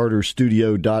to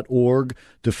starterstudio.org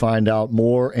to find out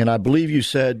more. And I believe you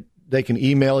said they can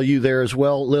email you there as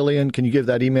well. Lillian, can you give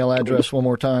that email address one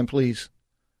more time, please?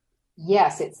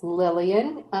 Yes, it's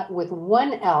Lillian with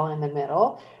one L in the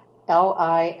middle,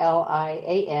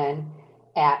 Lilian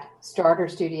at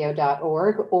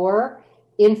starterstudio.org or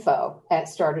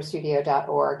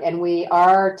info@starterstudio.org. And we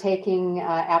are taking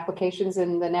applications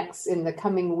in the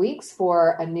coming weeks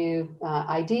for a new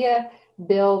idea,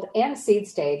 build, and seed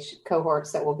stage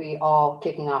cohorts that will be all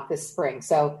kicking off this spring.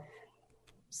 So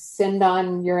send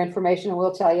on your information and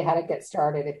we'll tell you how to get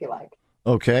started if you like.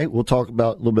 Okay, we'll talk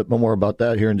about a little bit more about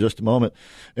that here in just a moment.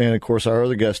 And, of course, our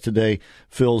other guest today,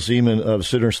 Phil Zeman of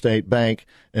Center State Bank,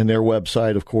 and their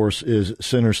website, of course, is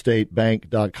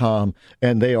centerstatebank.com,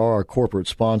 and they are a corporate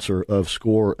sponsor of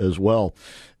SCORE as well.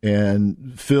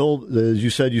 And, Phil, as you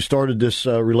said, you started this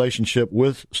relationship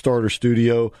with Starter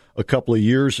Studio a couple of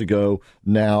years ago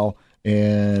now,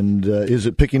 and is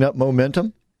it picking up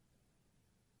momentum?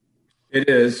 It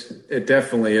is. It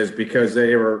definitely is, because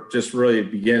they were just really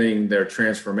beginning their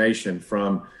transformation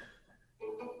from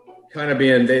kind of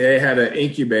being, they had an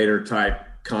incubator type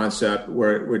concept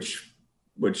which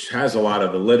has a lot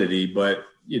of validity, but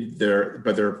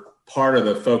they're part of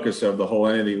the focus of the whole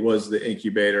entity was the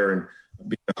incubator and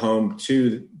being home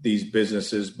to these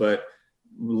businesses. But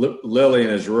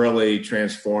Lillian has really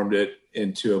transformed it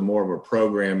into a more of a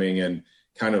programming and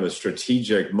kind of a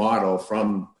strategic model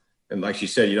from. And like she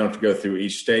said, you don't have to go through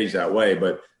each stage that way,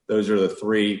 but those are the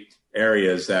three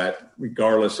areas that,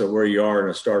 regardless of where you are in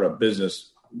a startup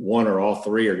business, one or all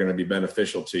three are going to be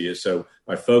beneficial to you. So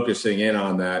by focusing in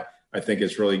on that, I think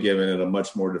it's really given it a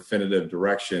much more definitive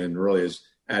direction and really has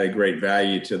added great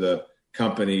value to the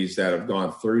companies that have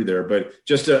gone through there. But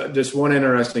just one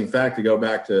interesting fact to go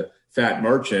back to Fat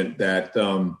Merchant that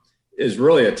is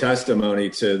really a testimony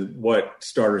to what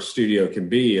Starter Studio can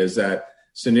be is that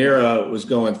Sanira was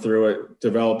going through it,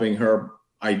 developing her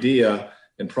idea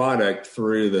and product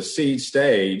through the seed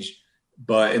stage.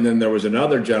 And then there was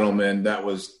another gentleman that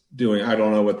was doing, I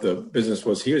don't know what the business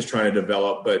was he was trying to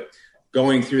develop, but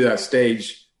going through that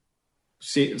stage,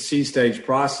 seed stage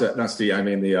process, the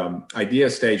idea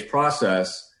stage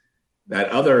process, that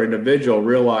other individual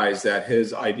realized that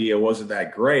his idea wasn't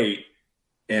that great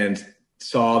and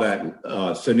saw that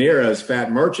Sanira's Fat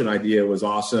Merchant idea was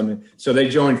awesome. So they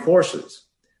joined forces.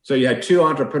 So you had two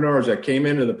entrepreneurs that came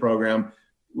into the program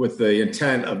with the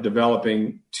intent of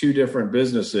developing two different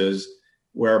businesses,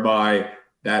 whereby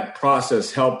that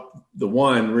process helped the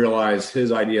one realize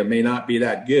his idea may not be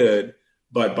that good,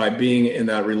 but by being in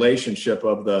that relationship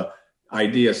of the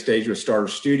idea stage with Starter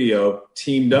Studio,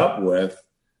 teamed up with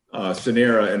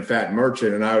Sanira and Fat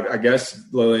Merchant. And I guess,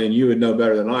 Lillian, you would know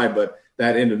better than I, but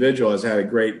that individual has been a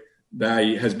great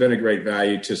value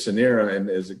to Sanira and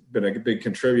has been a big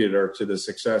contributor to the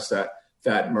success that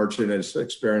Fat Merchant is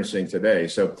experiencing today.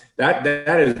 So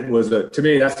to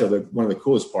me, that's one of the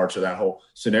coolest parts of that whole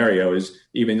scenario is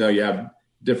even though you have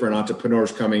different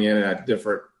entrepreneurs coming in at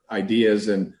different ideas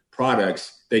and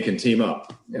products, they can team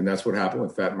up. And that's what happened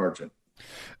with Fat Merchant.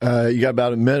 You got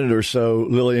about a minute or so.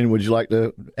 Lillian, would you like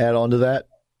to add on to that?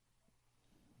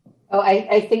 Oh,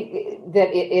 I think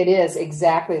that it is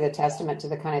exactly the testament to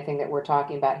the kind of thing that we're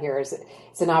talking about here. Is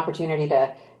it's an opportunity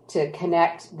to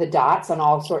connect the dots on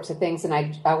all sorts of things. And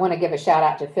I want to give a shout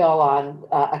out to Phil on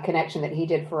a connection that he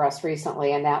did for us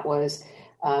recently, and that was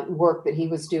work that he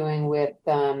was doing with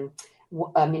a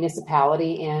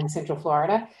municipality in Central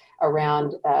Florida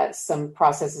around some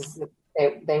processes that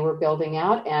they were building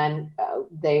out, and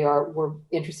were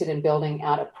interested in building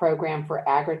out a program for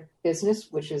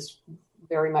agribusiness, which is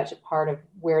very much a part of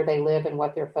where they live and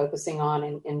what they're focusing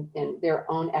on in their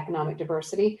own economic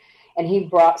diversity. And he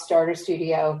brought Starter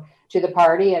Studio to the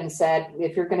party and said,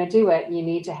 if you're going to do it, you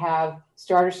need to have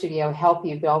Starter Studio help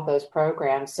you build those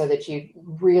programs so that you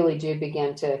really do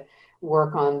begin to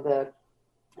work on the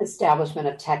establishment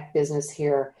of tech business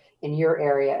here in your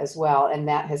area as well. And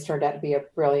that has turned out to be a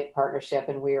brilliant partnership.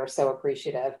 And we are so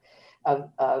appreciative of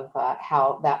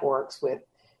how that works with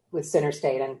Center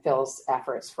State and Phil's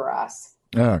efforts for us.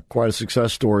 Quite a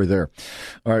success story there.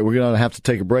 All right, we're going to have to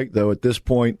take a break, though, at this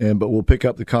point, but we'll pick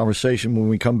up the conversation when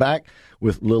we come back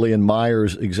with Lillian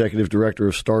Myers, Executive Director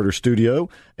of Starter Studio,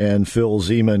 and Phil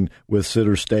Zeman with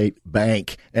Center State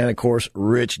Bank, and, of course,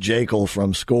 Rich Jekyll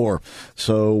from SCORE.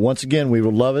 So, once again, we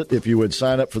would love it if you would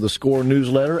sign up for the SCORE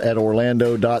newsletter at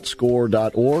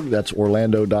orlando.score.org. That's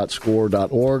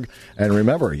orlando.score.org. And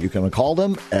remember, you can call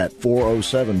them at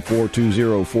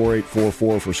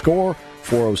 407-420-4844 for SCORE,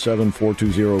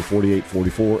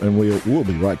 407-420-4844, and we'll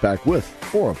be right back with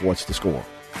more of What's the Score.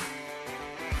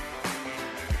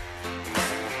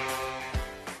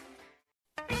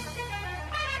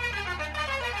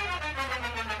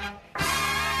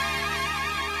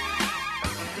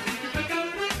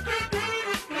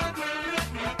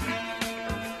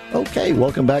 Okay,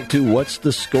 welcome back to What's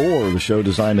the Score, the show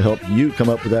designed to help you come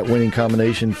up with that winning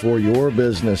combination for your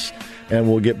business. And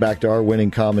we'll get back to our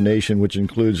winning combination, which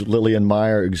includes Lillian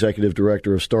Meyer, Executive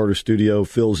Director of Starter Studio,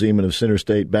 Phil Zeman of Center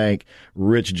State Bank,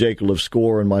 Rich Jekyll of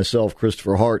SCORE, and myself,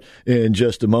 Christopher Hart, in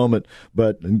just a moment.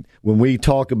 But when we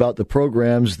talk about the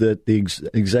programs that the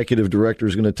Executive Director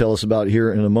is going to tell us about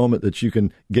here in a moment that you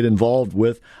can get involved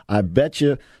with, I bet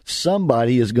you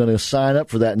somebody is going to sign up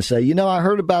for that and say, you know, I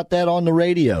heard about that on the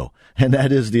radio. And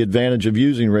that is the advantage of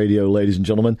using radio, ladies and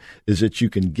gentlemen, is that you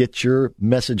can get your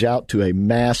message out to a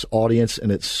mass audience,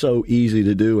 and it's so easy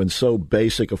to do and so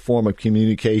basic a form of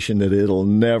communication that it'll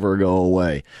never go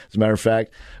away. As a matter of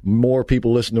fact, more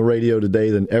people listen to radio today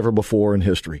than ever before in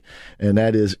history, and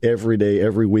that is every day,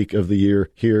 every week of the year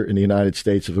here in the United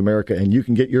States of America. And you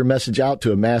can get your message out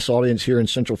to a mass audience here in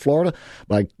Central Florida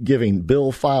by giving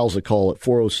Bill Files a call at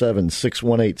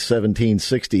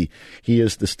 407-618-1760. He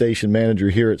is the station manager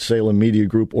here at Salem Media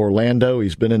Group Orlando.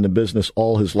 He's been in the business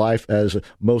all his life, as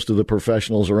most of the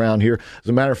professionals around here. As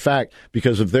a matter of fact,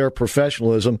 because of their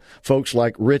professionalism, folks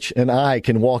like Rich and I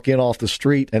can walk in off the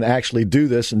street and actually do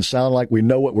this and sound like we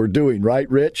know what we're doing, right,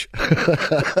 Rich?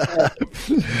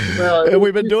 Well, and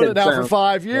we've been doing it now for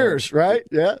 5 years, right?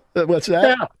 Yeah. What's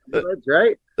that? Yeah, that's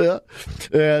right. Yeah.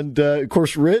 And, of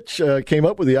course, Rich came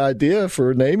up with the idea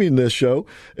for naming this show.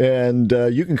 And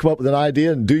you can come up with an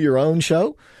idea and do your own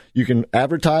show. You can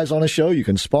advertise on a show. You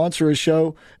can sponsor a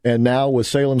show. And now with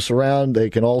Salem Surround, they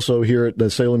can also, here at the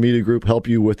Salem Media Group, help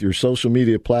you with your social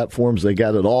media platforms. They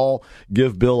got it all.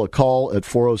 Give Bill a call at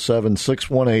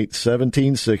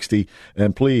 407-618-1760.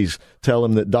 And please tell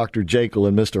him that Dr. Jekyll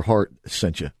and Mr. Hart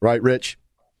sent you. Right, Rich?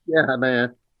 Yeah,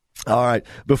 man. All right.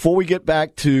 Before we get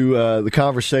back to the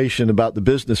conversation about the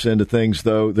business end of things,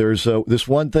 though, there's this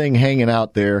one thing hanging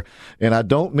out there, and I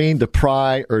don't mean to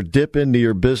pry or dip into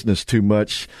your business too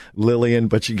much, Lillian,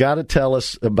 but you got to tell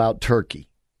us about turkey.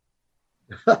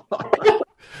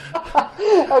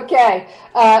 Okay.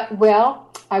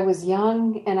 Well, I was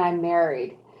young and I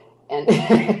married, and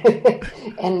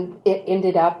and it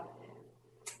ended up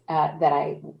that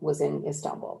I was in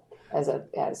Istanbul as a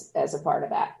part of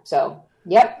that. So.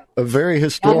 Yep. A very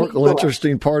historical,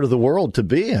 interesting part of the world to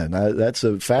be in. That's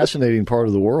a fascinating part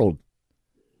of the world.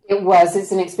 It was.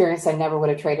 It's an experience I never would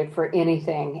have traded for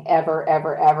anything, ever,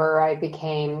 ever, ever. I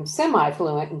became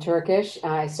semi-fluent in Turkish.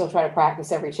 I still try to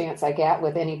practice every chance I get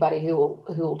with anybody who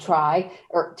will try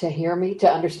or to hear me,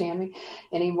 to understand me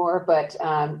anymore. But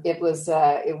it was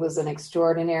an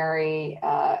extraordinary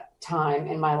time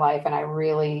in my life, and I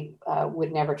really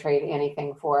would never trade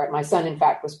anything for it. My son, in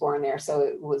fact, was born there, so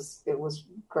it was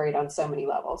great on so many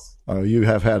levels. You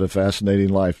have had a fascinating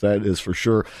life, that is for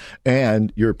sure,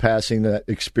 and you're passing that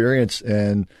experience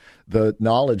and the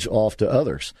knowledge off to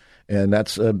others, and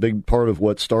that's a big part of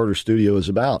what Starter Studio is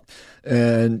about.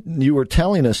 And you were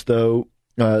telling us, though,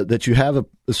 that you have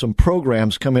some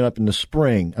programs coming up in the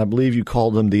spring. I believe you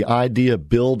call them the Idea,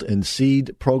 Build, and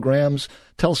Seed programs.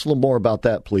 Tell us a little more about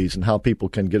that, please, and how people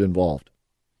can get involved.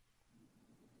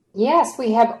 Yes,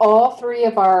 we have all three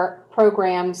of our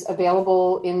programs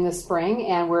available in the spring,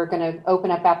 and we're going to open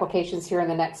up applications here in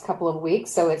the next couple of weeks.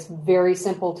 So it's very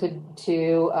simple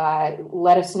to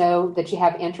let us know that you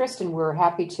have interest, and we're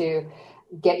happy to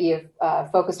get you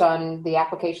focused on the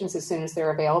applications as soon as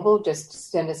they're available.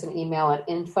 Just send us an email at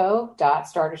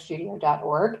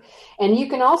info.starterstudio.org. And you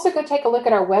can also go take a look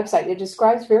at our website. It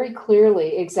describes very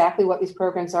clearly exactly what these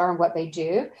programs are and what they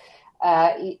do.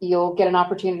 You'll get an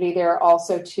opportunity there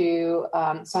also to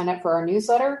sign up for our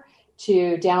newsletter,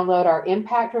 to download our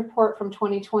impact report from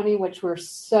 2020, which we're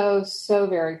so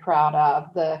very proud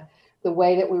of. The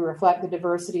way that we reflect the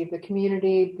diversity of the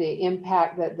community, the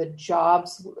impact that the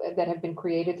jobs that have been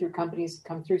created through companies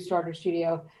come through Starter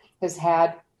Studio has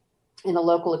had in the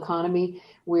local economy.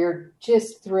 We're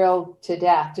just thrilled to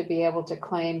death to be able to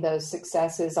claim those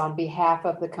successes on behalf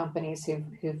of the companies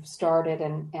who've started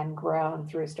and grown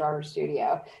through Starter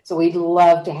Studio. So we'd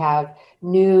love to have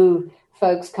new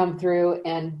folks come through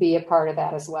and be a part of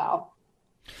that as well.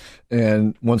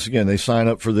 And once again, they sign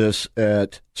up for this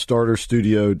at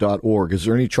starterstudio.org. Is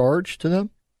there any charge to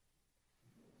them?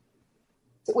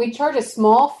 We charge a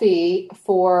small fee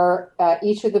for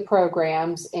each of the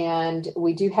programs, and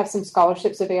we do have some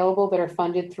scholarships available that are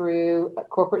funded through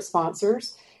corporate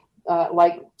sponsors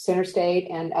like Center State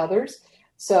and others.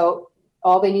 So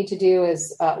all they need to do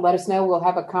is let us know. We'll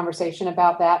have a conversation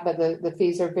about that, but the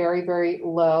fees are very, very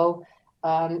low.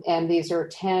 And these are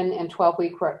 10 and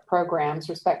 12-week programs,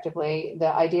 respectively.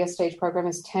 The Idea Stage program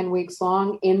is 10 weeks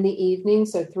long in the evening,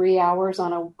 so 3 hours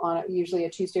on usually a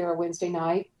Tuesday or a Wednesday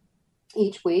night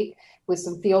each week, with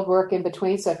some field work in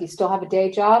between. So if you still have a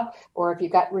day job or if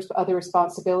you've got other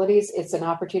responsibilities, it's an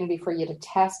opportunity for you to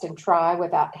test and try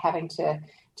without having to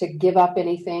give up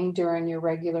anything during your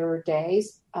regular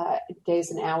days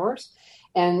and hours.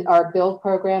 And our build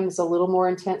program is a little more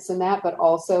intense than that, but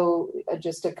also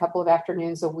just a couple of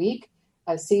afternoons a week.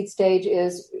 Seed stage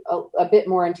is a bit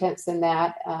more intense than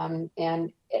that,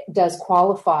 and it does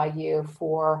qualify you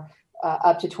for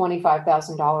up to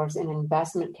 $25,000 in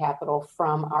investment capital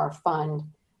from our fund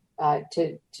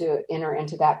to enter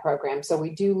into that program. So we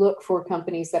do look for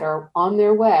companies that are on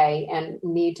their way and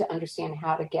need to understand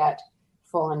how to get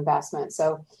full investment.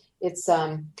 So it's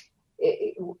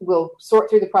we'll sort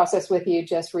through the process with you.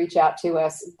 Just reach out to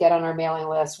us, get on our mailing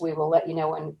list. We will let you know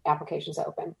when applications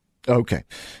open. Okay.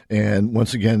 And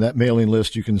once again, that mailing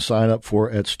list you can sign up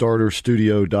for at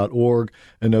starterstudio.org,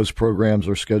 and those programs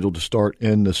are scheduled to start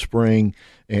in the spring.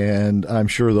 And I'm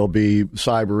sure there'll be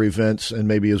cyber events and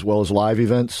maybe as well as live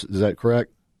events. Is that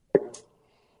correct?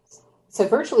 So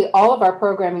virtually all of our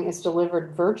programming is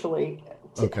delivered virtually.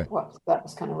 Okay. Well, that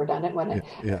was kind of redundant, wasn't it?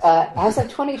 Yeah. As of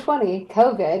 2020,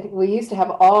 COVID, we used to have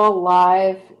all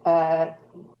live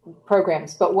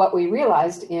programs. But what we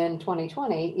realized in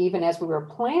 2020, even as we were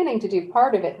planning to do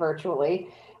part of it virtually,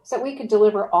 is that we could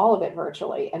deliver all of it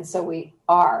virtually. And so we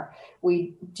are.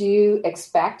 We do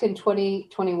expect in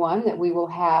 2021 that we will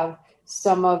have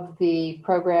some of the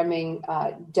programming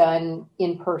done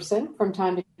in person from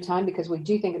time to time, because we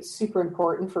do think it's super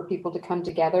important for people to come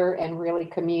together and really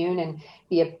commune and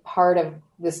be a part of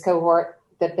this cohort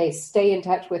that they stay in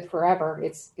touch with forever.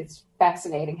 It's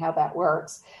fascinating how that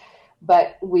works.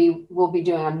 But we will be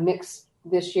doing a mix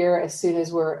this year as soon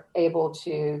as we're able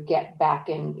to get back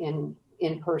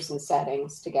in-person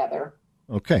settings together.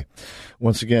 Okay.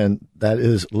 Once again, that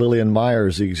is Lillian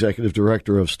Myers, the Executive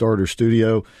Director of Starter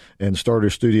Studio, and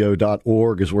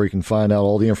starterstudio.org is where you can find out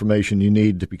all the information you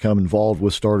need to become involved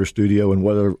with Starter Studio and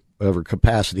whatever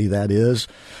capacity that is.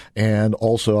 And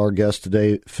also our guest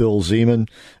today, Phil Zeman,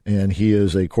 and he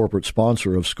is a corporate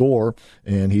sponsor of SCORE,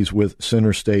 and he's with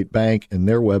Center State Bank, and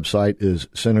their website is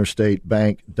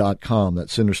centerstatebank.com.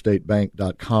 That's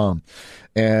centerstatebank.com.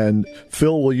 And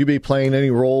Phil, will you be playing any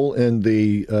role in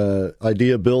the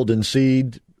Idea Build and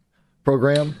Seed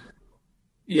program?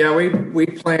 Yeah, we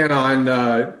plan on,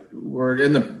 we're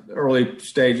in the early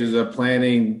stages of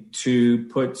planning to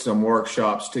put some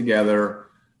workshops together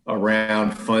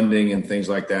around funding and things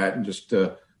like that, and just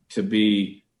to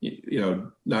be,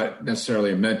 not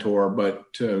necessarily a mentor,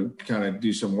 but to kind of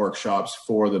do some workshops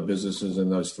for the businesses in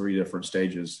those three different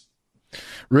stages.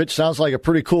 Rich, sounds like a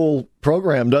pretty cool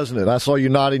program, doesn't it? I saw you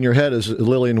nodding your head as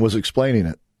Lillian was explaining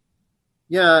it.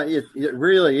 Yeah, it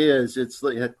really is. It's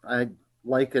like, I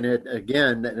liken it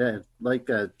again like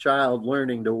a child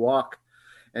learning to walk,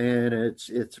 and it's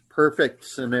a perfect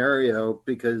scenario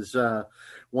because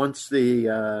once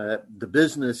the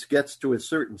business gets to a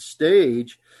certain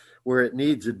stage where it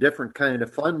needs a different kind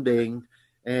of funding,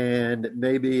 and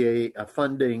maybe a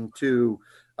funding to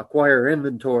acquire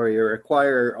inventory or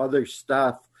acquire other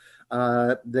stuff,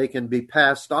 they can be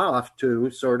passed off to,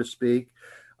 so to speak,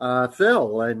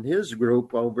 Phil and his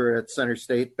group over at Center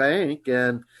State Bank.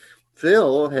 And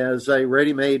Phil has a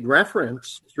ready-made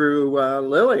reference through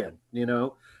Lillian,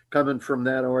 coming from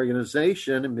that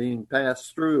organization and being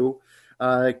passed through.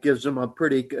 It gives them a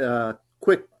pretty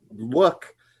quick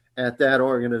look at that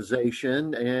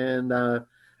organization and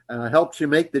helps you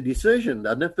make the decision,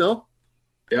 doesn't it, Phil?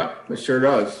 Yeah, it sure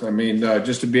does. I mean,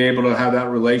 just to be able to have that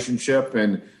relationship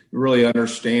and really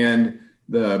understand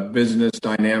the business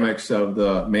dynamics of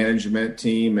the management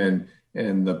team and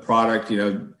the product,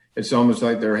 it's almost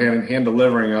like they're hand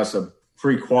delivering us a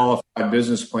pre-qualified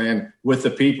business plan with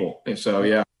the people. And so,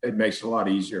 yeah, it makes it a lot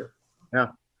easier. Yeah.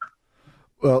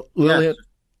 Well,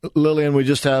 Lillian, we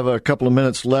just have a couple of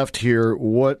minutes left here.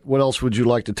 What else would you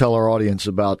like to tell our audience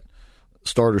about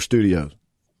Starter Studios?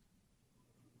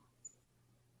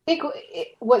 I think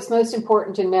what's most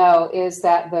important to know is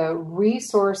that the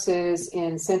resources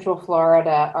in Central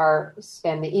Florida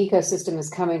and the ecosystem is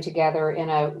coming together in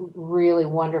a really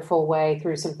wonderful way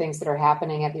through some things that are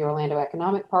happening at the Orlando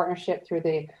Economic Partnership, through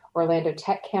the Orlando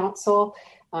Tech Council.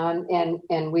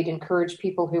 And we'd encourage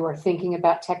people who are thinking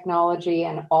about technology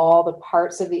and all the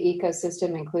parts of the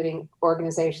ecosystem, including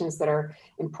organizations that are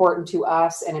important to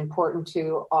us and important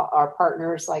to our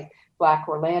partners like Black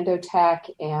Orlando Tech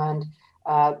and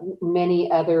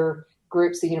many other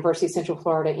groups, the University of Central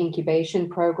Florida incubation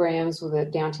programs with the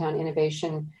Downtown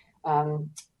Innovation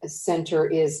Center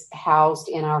is housed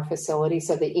in our facility.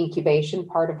 So the incubation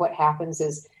part of what happens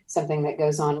is something that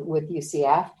goes on with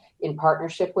UCF in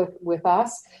partnership with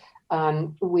us.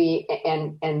 And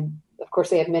of course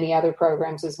they have many other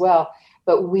programs as well,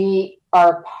 but we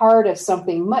are part of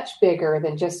something much bigger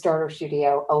than just Starter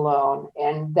Studio alone.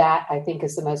 And that, I think,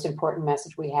 is the most important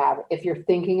message we have. If you're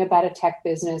thinking about a tech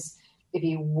business, if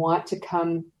you want to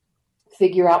come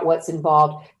figure out what's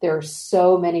involved, there are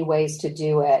so many ways to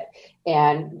do it.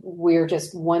 And we're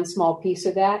just one small piece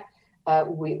of that.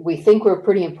 We think we're a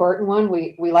pretty important one.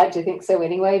 We like to think so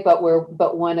anyway, but we're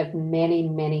one of many,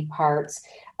 many parts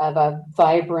of a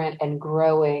vibrant and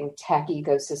growing tech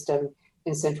ecosystem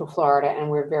in Central Florida,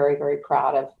 and we're very, very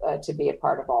proud of to be a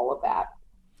part of all of that.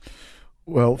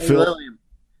 Well, Hey, Phil,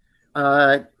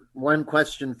 Lillian, one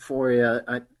question for you.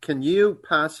 Can you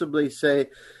possibly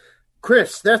say,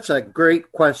 Chris, that's a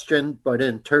great question, but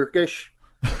in Turkish?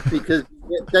 Because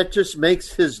that just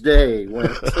makes his day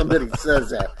when somebody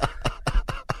says that.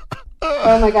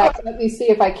 Oh my gosh, let me see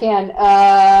if I can.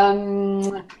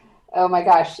 Oh my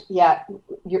gosh, yeah,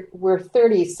 we're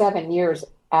 37 years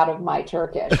out of my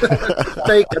Turkish.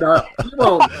 Make it up. You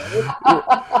won't.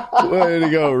 way to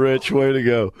go, Rich. Way to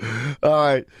go. All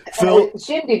right, Phil.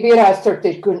 Şimdi biraz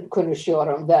Turkish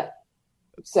konuşuyorum.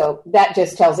 So that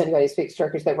just tells anybody who speaks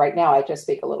Turkish that right now I just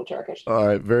speak a little Turkish. All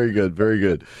right, very good, very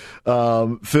good.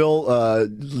 Phil,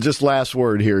 just last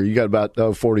word here. You got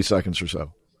about 40 seconds or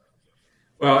so.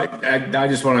 Well, I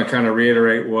just want to kind of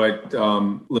reiterate what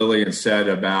Lillian said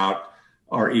about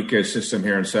our ecosystem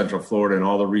here in Central Florida and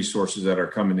all the resources that are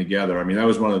coming together. I mean, that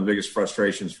was one of the biggest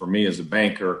frustrations for me as a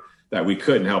banker, that we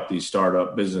couldn't help these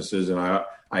startup businesses. And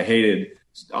I hated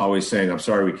always saying, I'm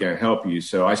sorry, we can't help you.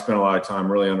 So I spent a lot of time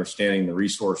really understanding the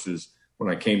resources when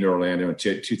I came to Orlando in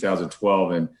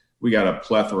 2012, and we got a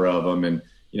plethora of them. And,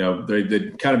 you know,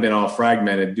 they've kind of been all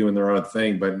fragmented doing their own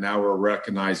thing, but now we're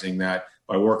recognizing that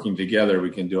by working together, we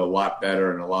can do a lot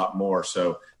better and a lot more.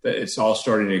 So it's all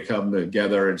starting to come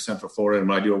together in Central Florida. And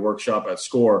when I do a workshop at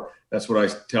SCORE, that's what I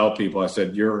tell people. I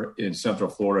said, you're in Central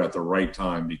Florida at the right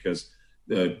time, because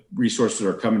the resources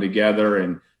are coming together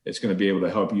and it's going to be able to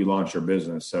help you launch your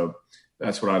business. So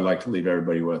that's what I'd like to leave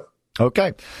everybody with.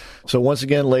 Okay. So once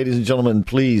again, ladies and gentlemen,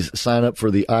 please sign up for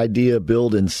the Idea,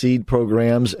 Build, and Seed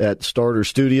programs at Starter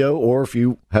Studio. Or if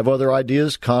you have other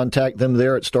ideas, contact them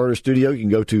there at Starter Studio. You can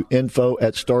go to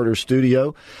info@Starter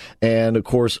Studio. And, of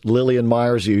course, Lillian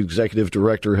Myers, the executive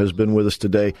director, has been with us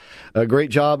today. A great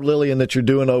job, Lillian, that you're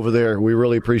doing over there. We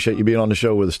really appreciate you being on the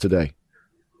show with us today.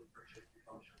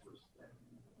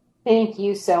 Thank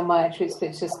you so much. It's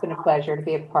just been a pleasure to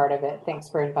be a part of it. Thanks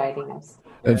for inviting us.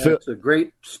 And Phil, It's a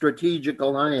great strategic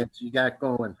alliance you got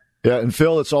going. yeah, and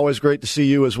Phil, it's always great to see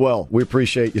you as well. We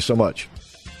appreciate you so much.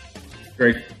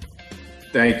 Great.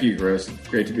 Thank you, Chris.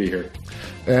 Great to be here.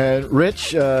 And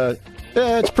Rich,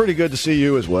 it's pretty good to see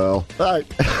you as well. I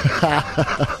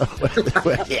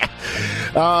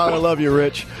love you,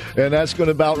 Rich. And that's going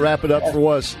to about wrap it up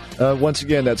for us. Once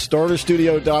again, that's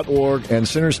starterstudio.org and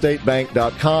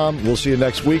centerstatebank.com. We'll see you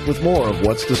next week with more of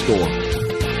What's the Score?